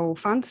fiction. These are all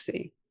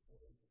fantasy.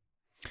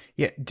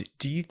 Yeah.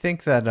 Do you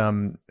think that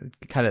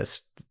kind of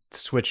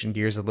switching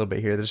gears a little bit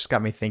here, this just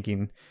got me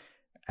thinking,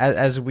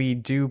 as we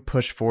do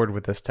push forward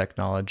with this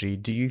technology,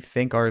 do you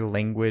think our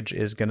language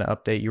is going to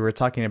update? You were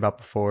talking about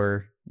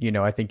before,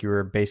 I think you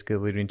were basically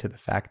alluding to the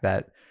fact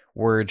that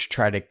words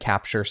try to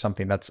capture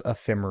something that's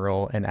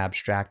ephemeral and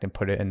abstract and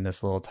put it in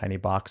this little tiny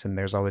box, and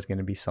there's always going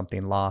to be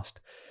something lost.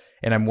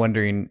 And I'm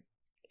wondering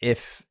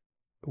if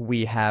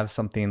we have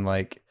something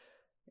like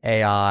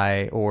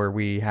AI, or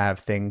we have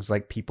things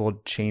like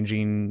people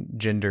changing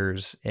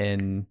genders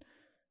in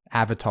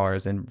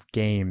avatars in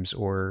games,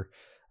 or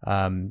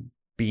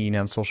being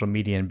on social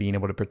media and being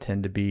able to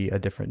pretend to be a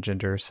different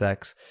gender or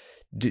sex.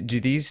 Do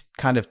these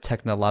kind of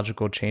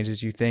technological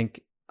changes, you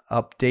think,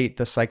 update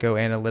the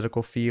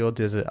psychoanalytical field?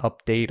 Does it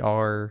update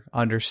our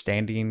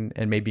understanding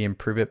and maybe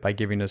improve it by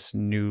giving us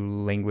new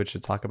language to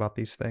talk about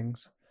these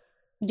things?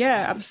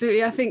 Yeah,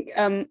 absolutely. I think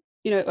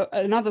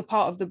another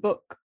part of the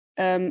book,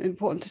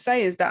 important to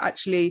say, is that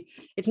actually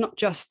it's not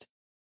just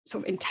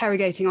sort of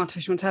interrogating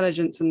artificial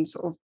intelligence and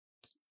sort of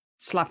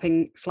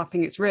slapping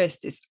its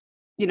wrist. It's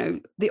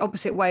the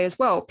opposite way as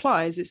well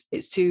applies.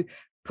 It's to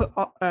put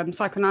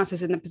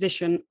psychoanalysis in the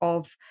position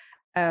of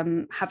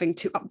having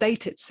to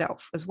update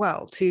itself as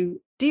well,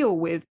 to deal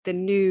with the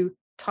new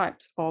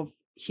types of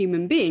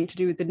human being, to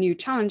do with the new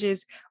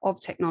challenges of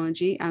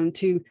technology, and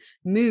to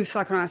move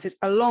psychoanalysis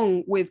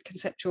along with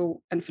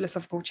conceptual and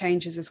philosophical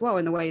changes as well,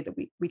 in the way that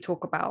we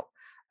talk about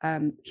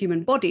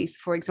human bodies,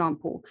 for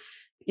example.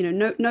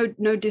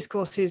 No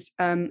discourse is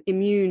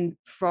immune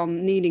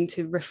from needing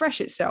to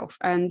refresh itself.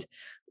 And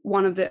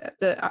one of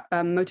the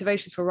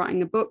motivations for writing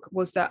the book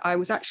was that I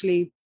was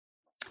actually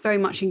very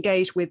much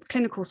engaged with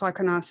clinical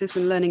psychoanalysis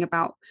and learning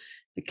about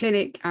the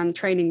clinic and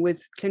training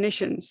with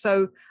clinicians.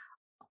 So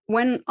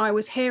when I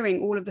was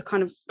hearing all of the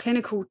kind of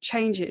clinical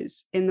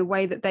changes in the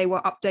way that they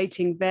were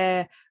updating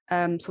their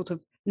sort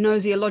of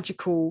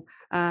nosological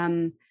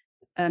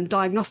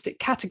diagnostic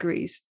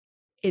categories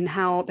in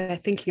how they're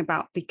thinking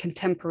about the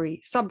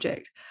contemporary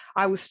subject,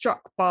 I was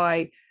struck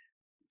by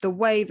the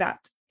way that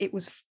it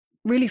was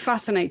really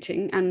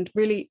fascinating and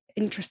really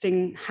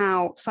interesting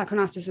how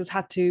psychoanalysis has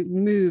had to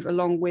move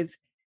along with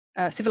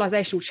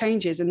civilizational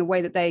changes in the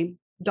way that they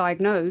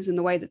diagnose and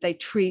the way that they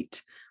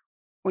treat.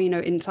 Or,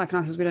 in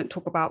psychoanalysis, we don't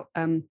talk about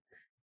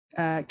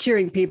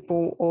curing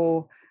people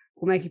or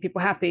making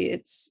people happy.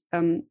 It's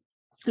a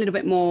little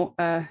bit more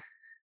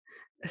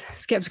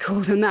skeptical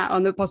than that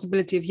on the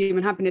possibility of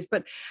human happiness,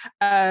 but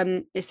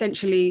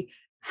essentially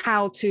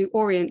how to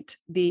orient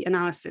the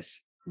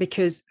analysis,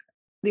 because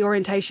the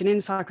orientation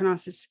in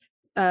psychoanalysis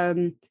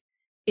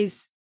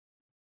is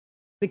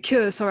the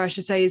cure. Sorry, I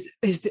should say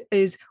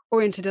is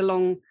oriented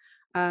along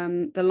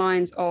the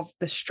lines of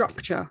the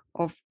structure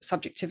of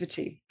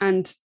subjectivity,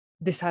 and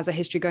this has a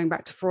history going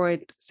back to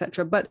Freud,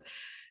 etc. But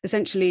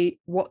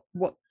essentially, what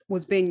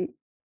was being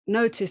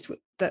noticed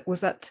was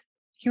that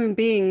human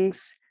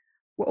beings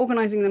were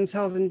organizing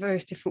themselves in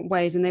various different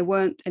ways, and they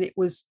weren't. And it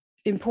was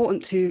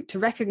important to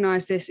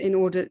recognize this in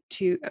order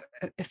to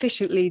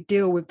efficiently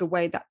deal with the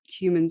way that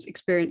humans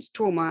experience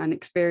trauma and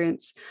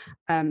experience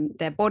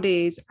their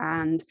bodies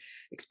and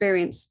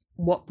experience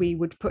what we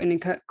would put in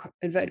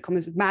inverted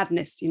commas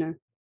madness.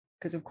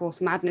 Because of course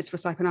madness for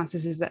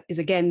psychoanalysis is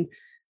again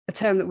a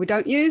term that we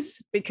don't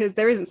use, because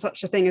there isn't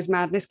such a thing as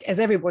madness, as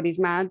everybody's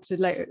mad to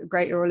a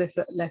greater or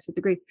lesser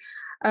degree.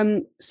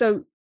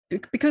 So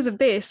because of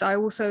this, I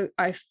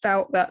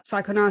felt that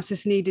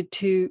psychoanalysis needed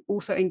to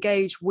also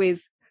engage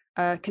with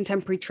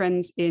contemporary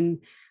trends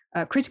in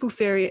critical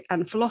theory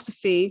and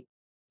philosophy.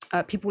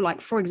 People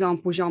like, for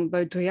example, Jean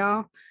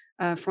Baudrillard,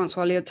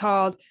 Francois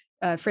Lyotard,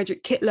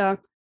 Friedrich Kittler,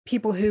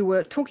 people who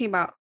were talking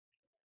about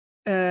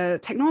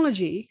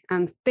technology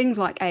and things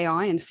like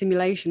AI and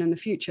simulation in the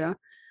future,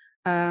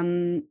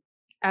 and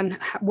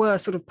were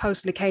sort of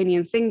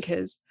post-Lacanian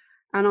thinkers.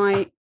 And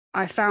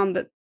I found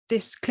that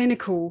this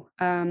clinical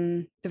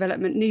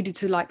development needed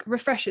to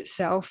refresh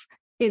itself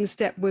in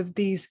step with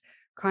these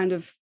kind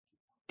of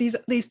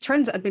these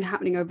trends that had been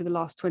happening over the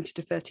last 20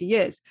 to 30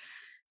 years.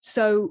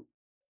 So,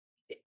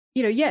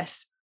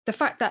 yes, the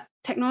fact that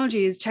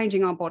technology is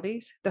changing our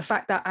bodies, the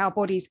fact that our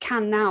bodies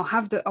can now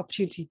have the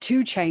opportunity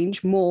to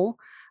change more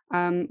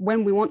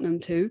when we want them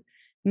to,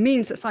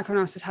 means that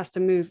psychoanalysis has to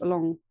move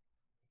along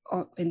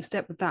in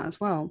step with that as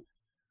well.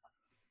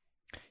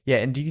 Yeah,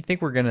 and do you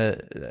think we're gonna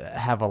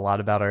have a lot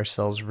about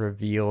ourselves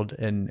revealed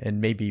in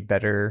maybe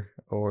better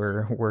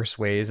or worse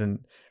ways?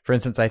 And for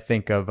instance, I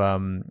think of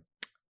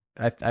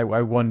I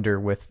wonder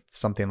with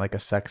something like a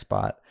sex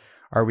bot,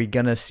 are we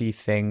gonna see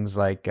things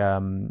like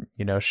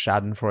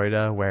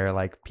Schadenfreude, where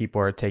like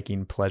people are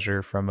taking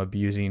pleasure from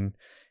abusing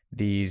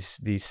these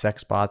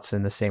sex bots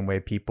in the same way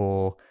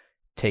people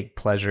take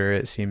pleasure,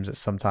 it seems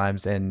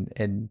sometimes,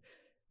 in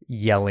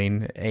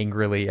yelling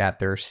angrily at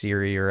their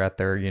Siri or at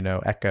their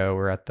Echo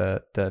or at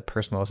the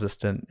personal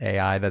assistant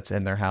AI that's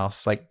in their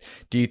house? Like,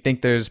 do you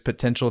think there's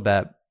potential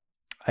that,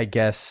 I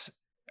guess,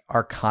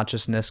 our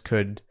consciousness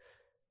could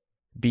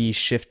be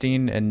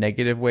shifting in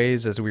negative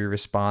ways as we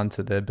respond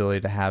to the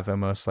ability to have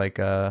almost like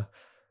a,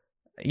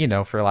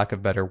 for lack of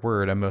a better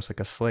word, almost like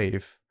a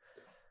slave?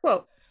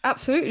 Well,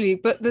 absolutely.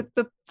 But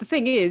the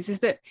thing is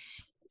that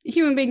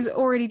human beings are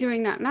already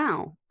doing that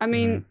now. I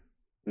mean,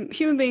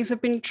 human beings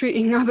have been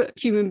treating other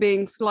human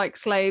beings like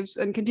slaves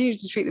and continue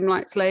to treat them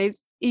like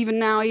slaves, even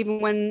now, even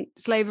when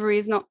slavery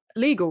is not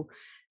legal.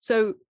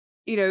 So,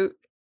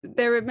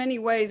 there are many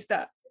ways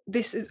that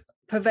this is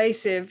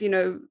pervasive,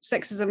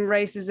 sexism,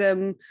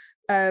 racism,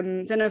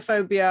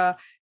 xenophobia,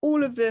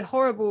 all of the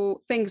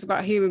horrible things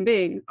about human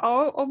beings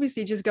are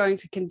obviously just going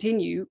to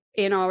continue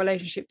in our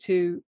relationship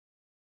to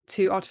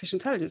artificial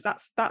intelligence.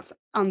 That's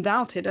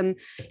undoubted. And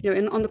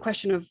on the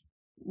question of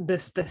the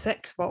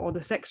sex bot or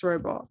the sex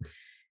robot,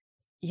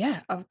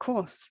 yeah, of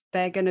course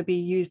they're going to be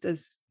used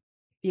as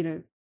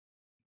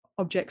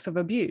objects of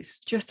abuse,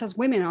 just as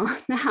women are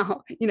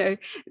now. In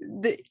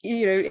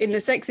the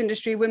sex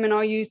industry, women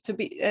are used to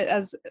be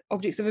as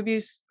objects of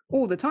abuse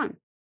all the time.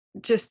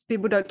 Just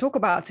people don't talk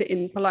about it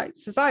in polite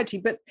society,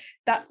 but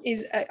that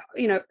is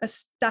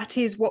that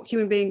is what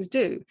human beings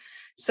do.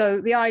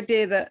 So the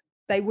idea that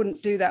they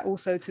wouldn't do that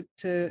also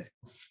to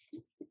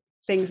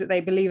things that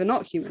they believe are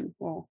not human,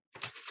 or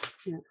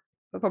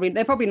but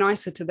they're probably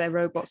nicer to their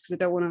robots because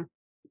they don't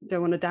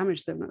want to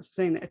damage them. That's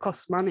the thing, that it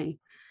costs money.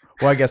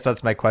 Well, I guess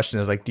that's my question,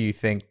 is like, do you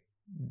think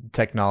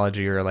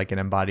technology or like an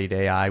embodied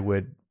AI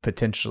would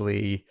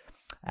potentially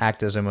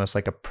act as almost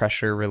like a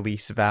pressure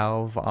release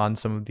valve on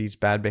some of these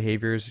bad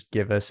behaviors,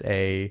 give us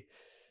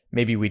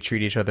maybe we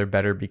treat each other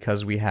better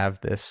because we have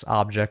this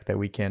object that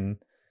we can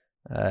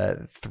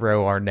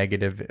throw our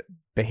negative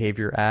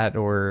behavior at?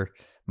 Or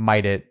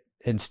might it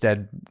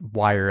instead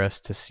wire us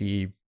to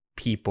see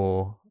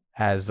people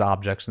as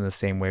objects in the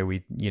same way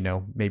we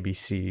maybe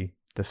see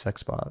the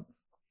sex bot?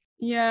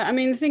 Yeah, I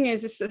mean, the thing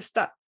is, it's just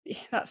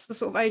that's the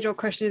sort of age-old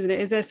question, isn't it?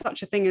 Is there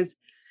such a thing as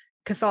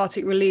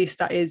cathartic release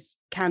that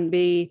can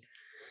be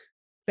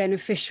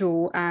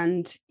beneficial?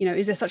 And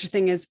is there such a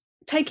thing as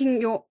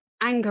taking your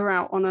anger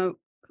out on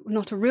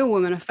not a real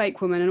woman, a fake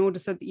woman, in order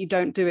so that you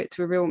don't do it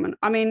to a real woman?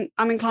 I mean,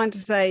 I'm inclined to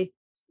say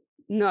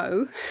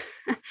no.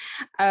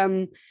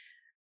 But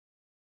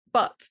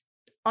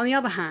on the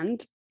other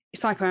hand,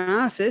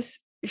 psychoanalysis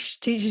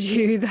teaches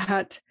you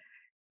that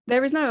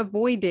there is no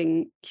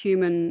avoiding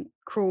human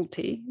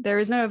cruelty. There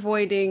is no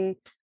avoiding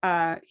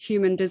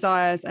human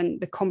desires and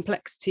the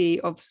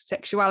complexity of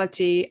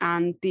sexuality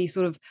and the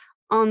sort of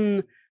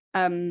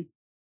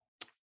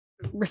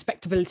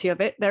respectability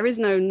of it. There is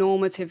no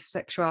normative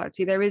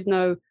sexuality. There is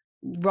no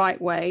right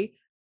way.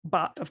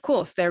 But of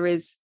course, there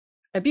is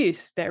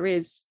abuse. There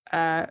is,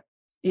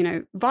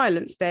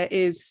 violence. There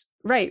is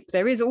rape.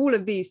 There is all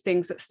of these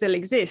things that still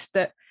exist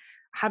that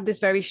have this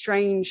very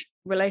strange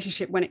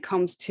relationship when it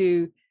comes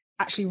to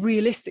actually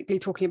realistically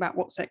talking about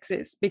what sex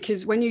is.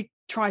 Because when you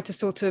try to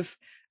sort of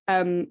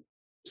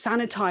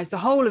sanitize the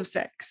whole of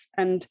sex,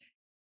 and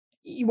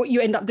what you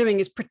end up doing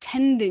is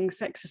pretending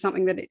sex is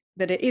something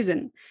that it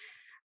isn't.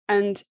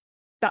 And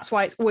that's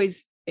why it's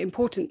always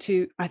important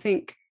to, I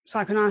think,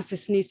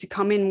 psychoanalysis needs to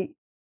come in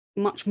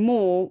much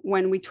more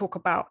when we talk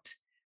about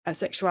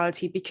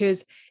sexuality,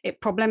 because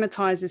it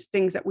problematizes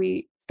things that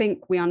we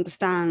think we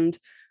understand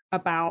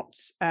about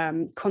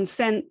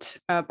consent,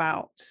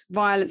 about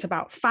violence,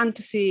 about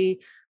fantasy,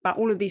 about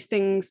all of these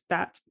things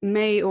that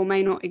may or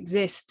may not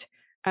exist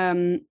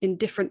in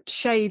different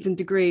shades and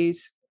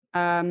degrees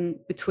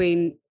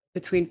between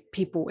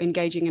people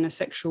engaging in a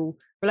sexual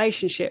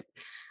relationship.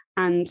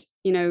 And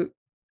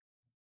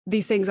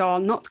these things are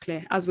not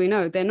clear, as we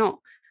know they're not.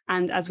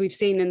 And as we've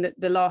seen in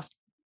the last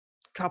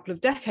couple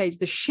of decades,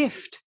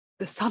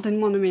 the sudden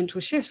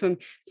monumental shift, when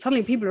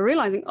suddenly people are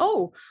realizing,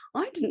 oh,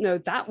 I didn't know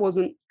that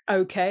wasn't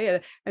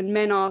okay, and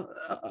men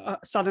are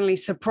suddenly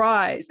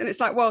surprised. And it's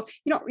like, well,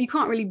 you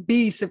can't really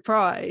be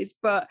surprised,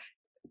 but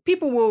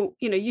people will,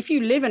 if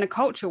you live in a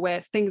culture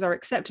where things are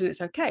accepted,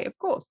 it's okay, of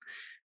course.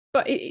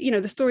 But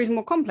the story is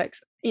more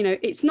complex.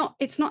 It's not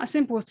as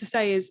simple as to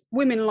say is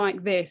women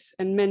like this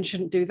and men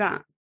shouldn't do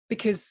that,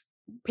 because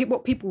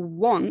what people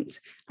want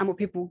and what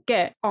people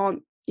get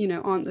aren't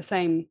the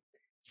same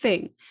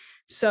thing.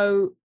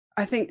 So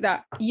I think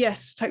that,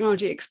 yes,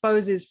 technology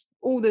exposes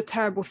all the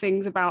terrible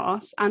things about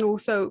us and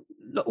also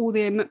all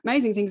the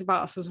amazing things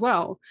about us as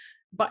well.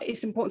 But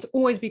it's important to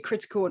always be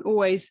critical and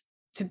always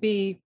to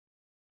be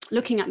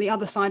looking at the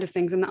other side of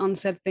things and the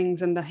unsaid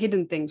things and the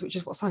hidden things, which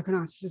is what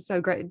psychoanalysis is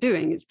so great at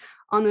doing, is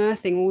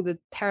unearthing all the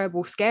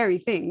terrible, scary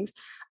things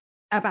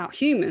about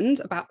humans,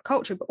 about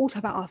culture, but also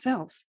about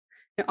ourselves.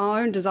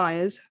 Our own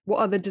desires. What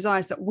are the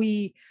desires that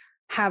we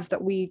have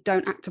that we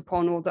don't act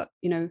upon, or that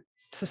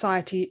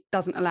society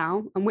doesn't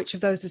allow, and which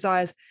of those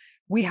desires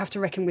we have to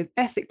reckon with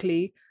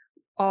ethically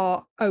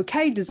are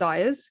okay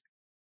desires,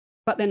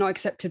 but they're not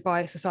accepted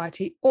by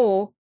society,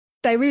 or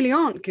they really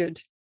aren't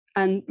good.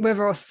 And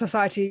whether our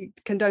society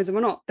condones them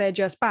or not, they're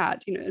just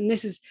bad. And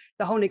this is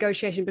the whole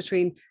negotiation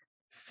between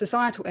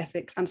societal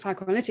ethics and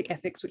psychoanalytic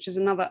ethics, which is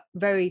another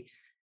very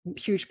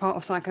huge part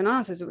of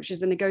psychoanalysis, which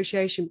is a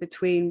negotiation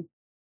between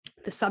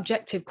the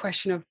subjective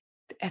question of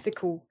the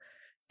ethical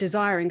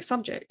desiring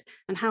subject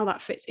and how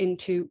that fits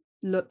into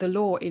the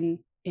law in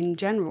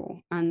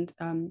general and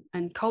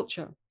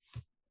culture.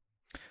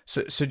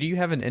 So do you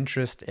have an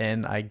interest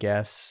in, I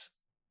guess,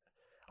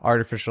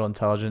 artificial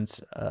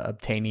intelligence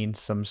obtaining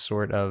some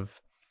sort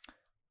of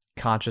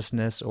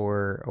consciousness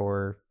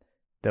or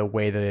the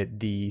way that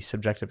the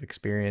subjective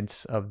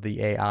experience of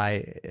the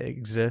AI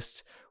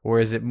exists? Or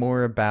is it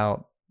more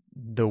about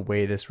the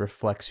way this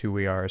reflects who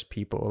we are as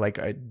people? Like,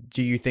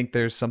 do you think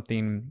there's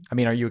something, I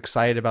mean, are you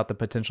excited about the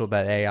potential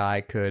that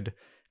AI could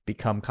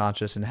become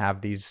conscious and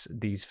have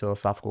these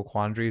philosophical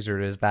quandaries,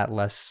 or is that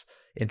less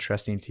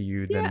interesting to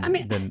you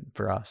than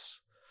for us?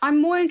 I'm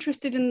more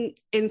interested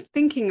in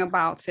thinking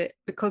about it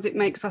because it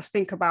makes us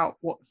think about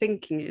what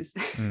thinking is.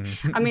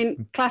 I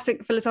mean,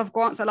 classic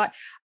philosophical answer, like,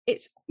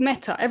 it's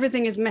meta.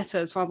 Everything is meta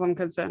as far as I'm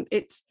concerned.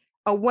 It's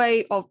a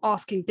way of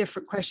asking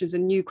different questions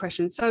and new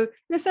questions. So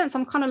in a sense,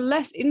 I'm kind of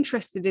less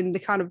interested in the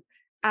kind of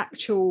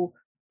actual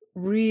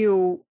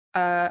real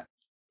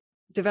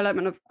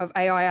development of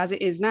AI as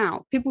it is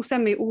now. People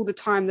send me all the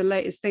time the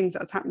latest things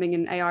that's happening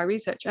in AI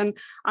research. And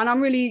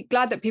I'm really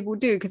glad that people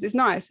do, because it's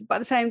nice. But at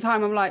the same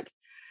time, I'm like,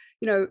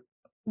 the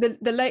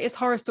latest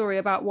horror story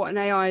about what an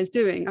AI is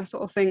doing, I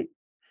sort of think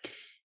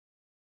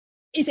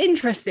it's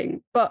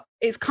interesting, but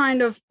it's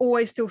kind of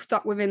always still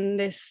stuck within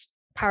this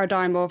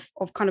paradigm of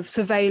kind of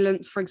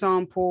surveillance, for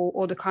example,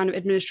 or the kind of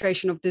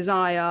administration of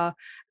desire,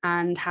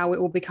 and how it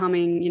all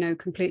becoming,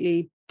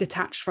 completely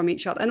detached from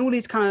each other, and all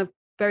these kind of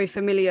very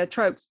familiar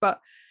tropes. But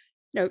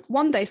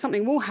one day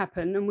something will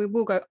happen and we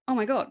will go, oh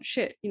my God,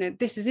 shit,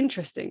 this is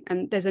interesting,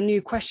 and there's a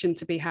new question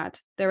to be had.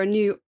 There are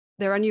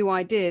new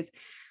ideas.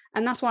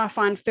 And that's why I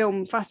find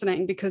film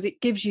fascinating, because it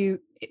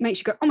makes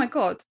you go, oh my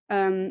God.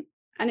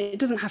 And it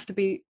doesn't have to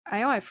be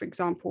AI, for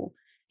example.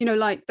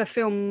 Like the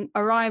film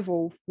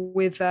Arrival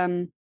with,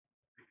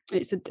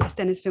 it's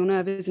Denis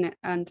Villeneuve, isn't it?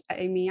 And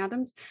Amy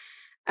Adams.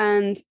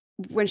 And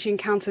when she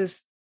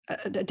encounters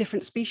a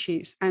different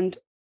species, and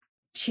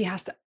she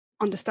has to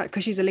understand,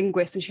 because she's a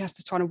linguist, and she has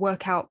to try to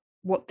work out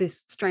what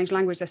this strange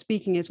language they're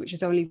speaking is, which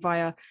is only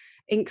via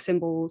ink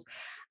symbols.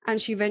 And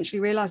she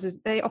eventually realizes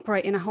they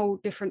operate in a whole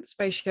different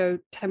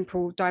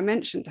spatio-temporal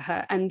dimension to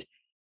her. And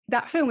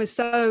that film is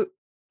so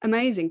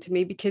amazing to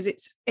me, because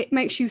it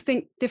makes you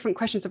think different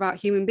questions about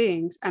human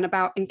beings and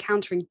about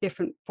encountering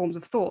different forms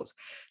of thoughts.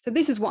 So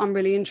this is what I'm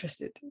really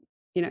interested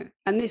in,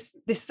 and this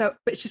so,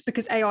 but it's just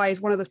because AI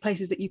is one of those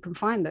places that you can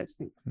find those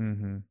things.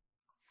 Mm-hmm.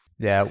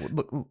 Yeah.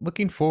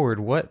 Looking forward,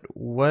 what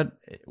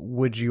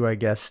would you, I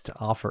guess, to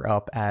offer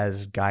up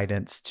as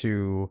guidance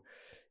to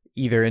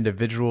either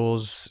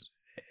individuals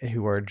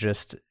who are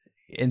just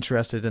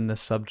interested in this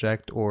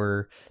subject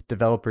or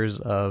developers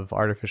of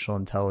artificial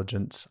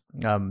intelligence?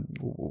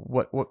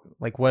 What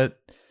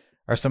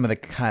are some of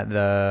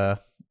the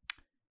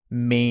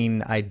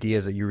main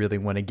ideas that you really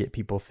want to get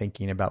people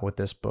thinking about with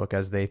this book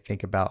as they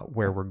think about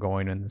where we're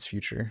going in this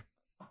future?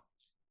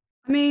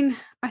 I mean,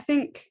 I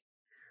think,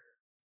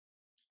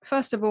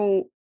 first of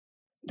all,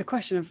 the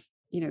question of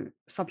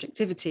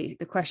subjectivity,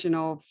 the question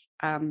of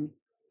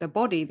the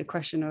body, the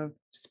question of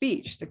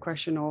speech, the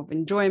question of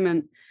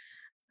enjoyment,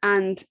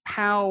 and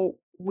how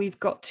we've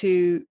got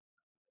to,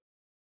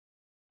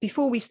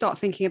 before we start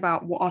thinking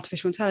about what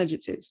artificial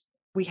intelligence is,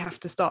 we have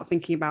to start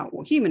thinking about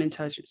what human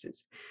intelligence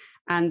is.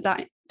 And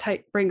that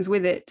brings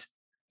with it,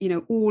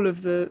 all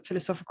of the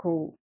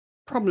philosophical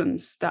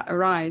problems that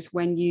arise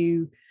when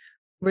you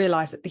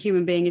realize that the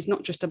human being is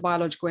not just a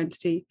biological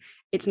entity.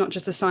 It's not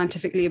just a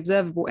scientifically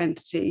observable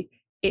entity.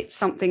 It's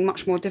something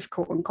much more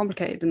difficult and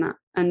complicated than that.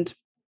 And,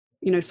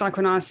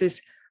 psychoanalysis,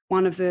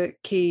 one of the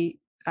key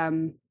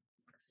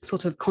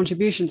sort of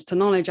contributions to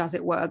knowledge, as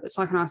it were, that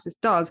psychoanalysis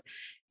does,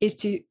 is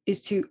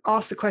to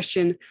ask the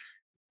question,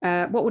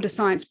 what would a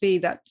science be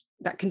that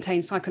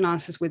contains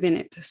psychoanalysis within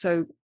it?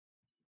 So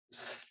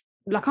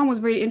Lacan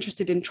was really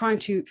interested in trying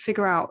to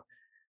figure out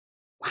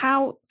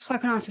how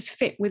psychoanalysis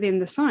fit within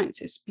the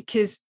sciences,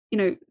 because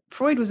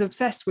Freud was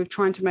obsessed with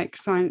trying to make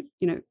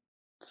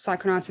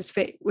psychoanalysis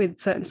fit with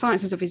certain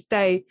sciences of his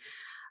day,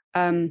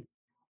 and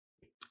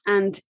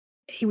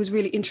he was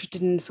really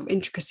interested in the sort of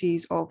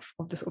intricacies of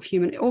the sort of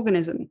human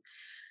organism.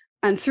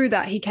 And through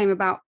that, he came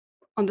about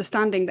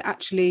understanding that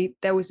actually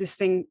there was this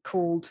thing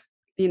called,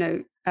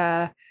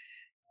 the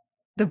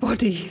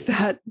body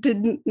that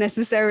didn't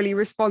necessarily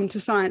respond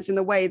to science in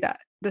the way that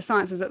the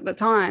sciences at the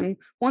time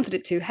wanted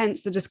it to.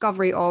 Hence the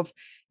discovery of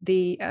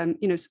the,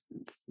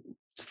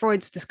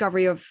 Freud's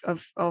discovery of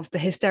the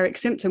hysteric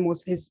symptom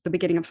was the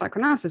beginning of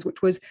psychoanalysis,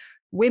 which was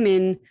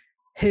women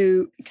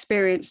who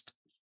experienced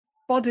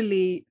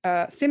bodily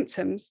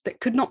symptoms that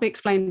could not be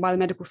explained by the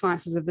medical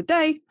sciences of the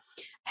day,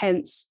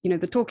 Hence,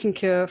 the Talking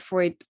Cure,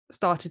 Freud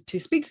started to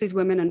speak to these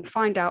women and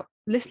find out,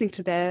 listening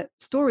to their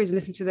stories and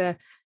listening to their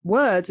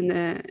words and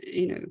their,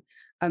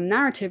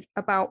 narrative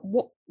about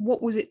what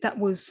was it that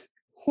was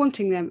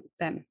haunting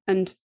them.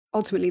 And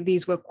ultimately,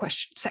 these were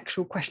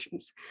sexual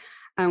questions.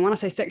 And when I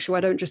say sexual,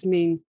 I don't just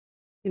mean,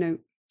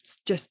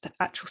 just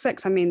actual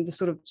sex. I mean the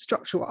sort of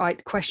structural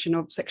question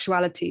of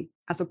sexuality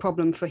as a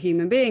problem for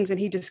human beings. And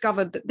he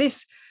discovered that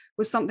this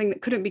was something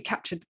that couldn't be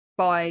captured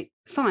by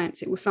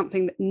science. It was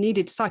something that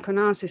needed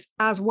psychoanalysis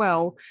as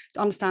well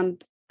to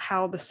understand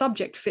how the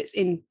subject fits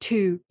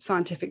into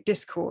scientific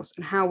discourse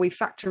and how we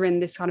factor in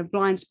this kind of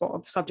blind spot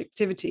of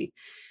subjectivity.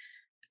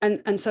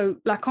 And so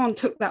Lacan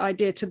took that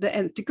idea to the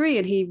nth degree,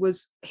 and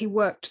he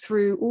worked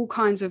through all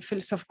kinds of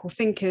philosophical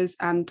thinkers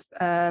and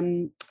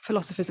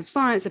philosophers of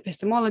science,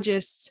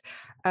 epistemologists,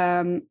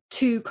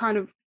 to kind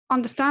of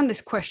understand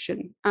this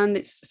question. And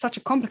it's such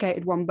a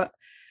complicated one, but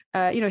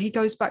he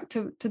goes back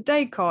to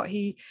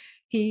Descartes.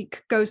 He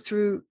goes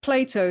through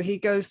Plato. He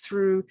goes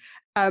through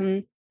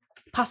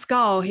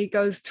Pascal. He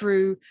goes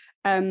through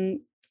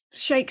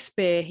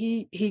Shakespeare.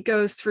 He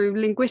goes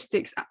through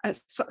linguistics,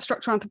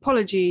 structural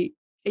anthropology,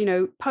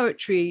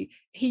 poetry.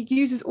 He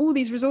uses all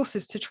these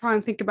resources to try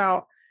and think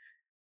about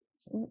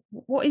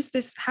what is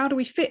this? How do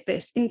we fit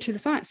this into the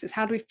sciences?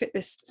 How do we fit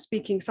this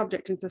speaking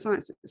subject into the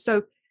sciences?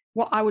 So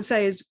what I would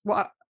say is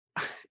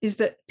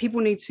that people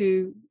need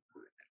to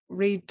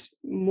read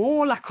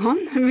more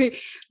Lacan,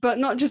 but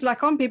not just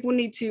Lacan. People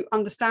need to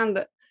understand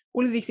that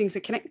all of these things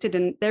are connected,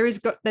 and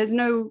there's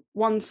no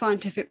one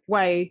scientific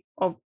way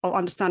of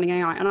understanding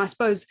AI. And I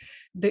suppose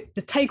the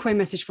takeaway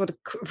message for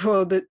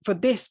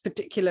this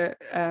particular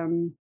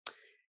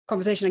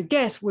conversation, I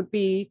guess, would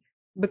be,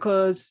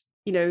 because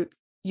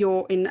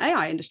you're in the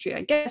AI industry,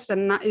 I guess,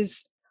 and that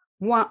is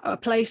a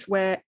place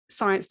where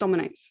science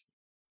dominates.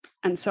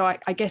 And so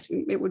I guess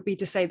it would be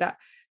to say that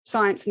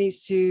science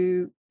needs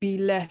to be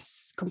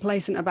less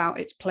complacent about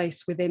its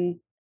place within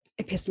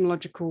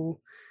epistemological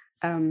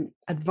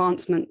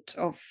advancement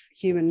of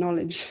human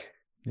knowledge.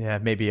 Yeah,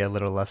 maybe a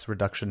little less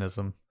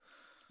reductionism.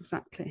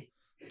 Exactly.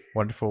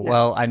 Wonderful. Yeah.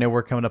 Well, I know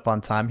we're coming up on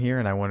time here,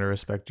 and I want to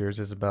respect yours,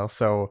 Isabel.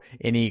 So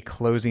any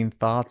closing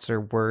thoughts or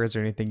words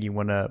or anything you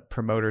want to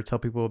promote or tell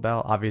people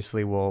about?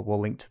 Obviously,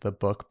 we'll link to the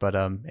book, but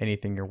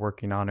anything you're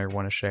working on or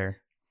want to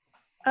share?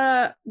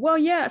 Well,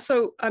 yeah.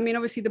 So, I mean,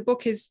 obviously the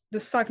book is The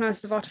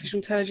Psychoanalysis of Artificial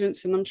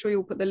Intelligence, and I'm sure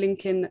you'll put the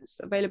link in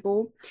that's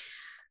available.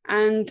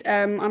 And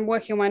I'm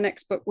working on my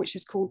next book, which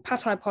is called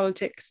Pattaya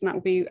Politics, and that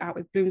will be out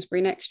with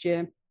Bloomsbury next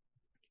year.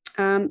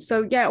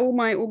 So yeah, all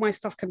my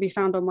stuff can be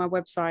found on my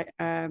website,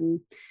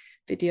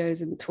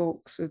 videos and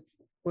talks with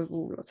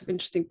lots of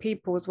interesting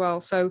people as well.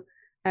 So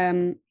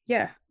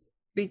yeah,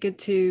 be good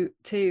to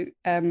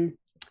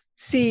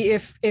see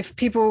if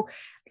people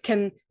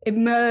can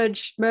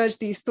merge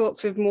these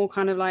thoughts with more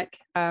kind of like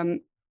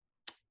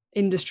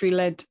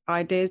industry-led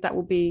ideas. That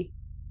will be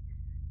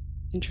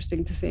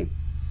interesting to see.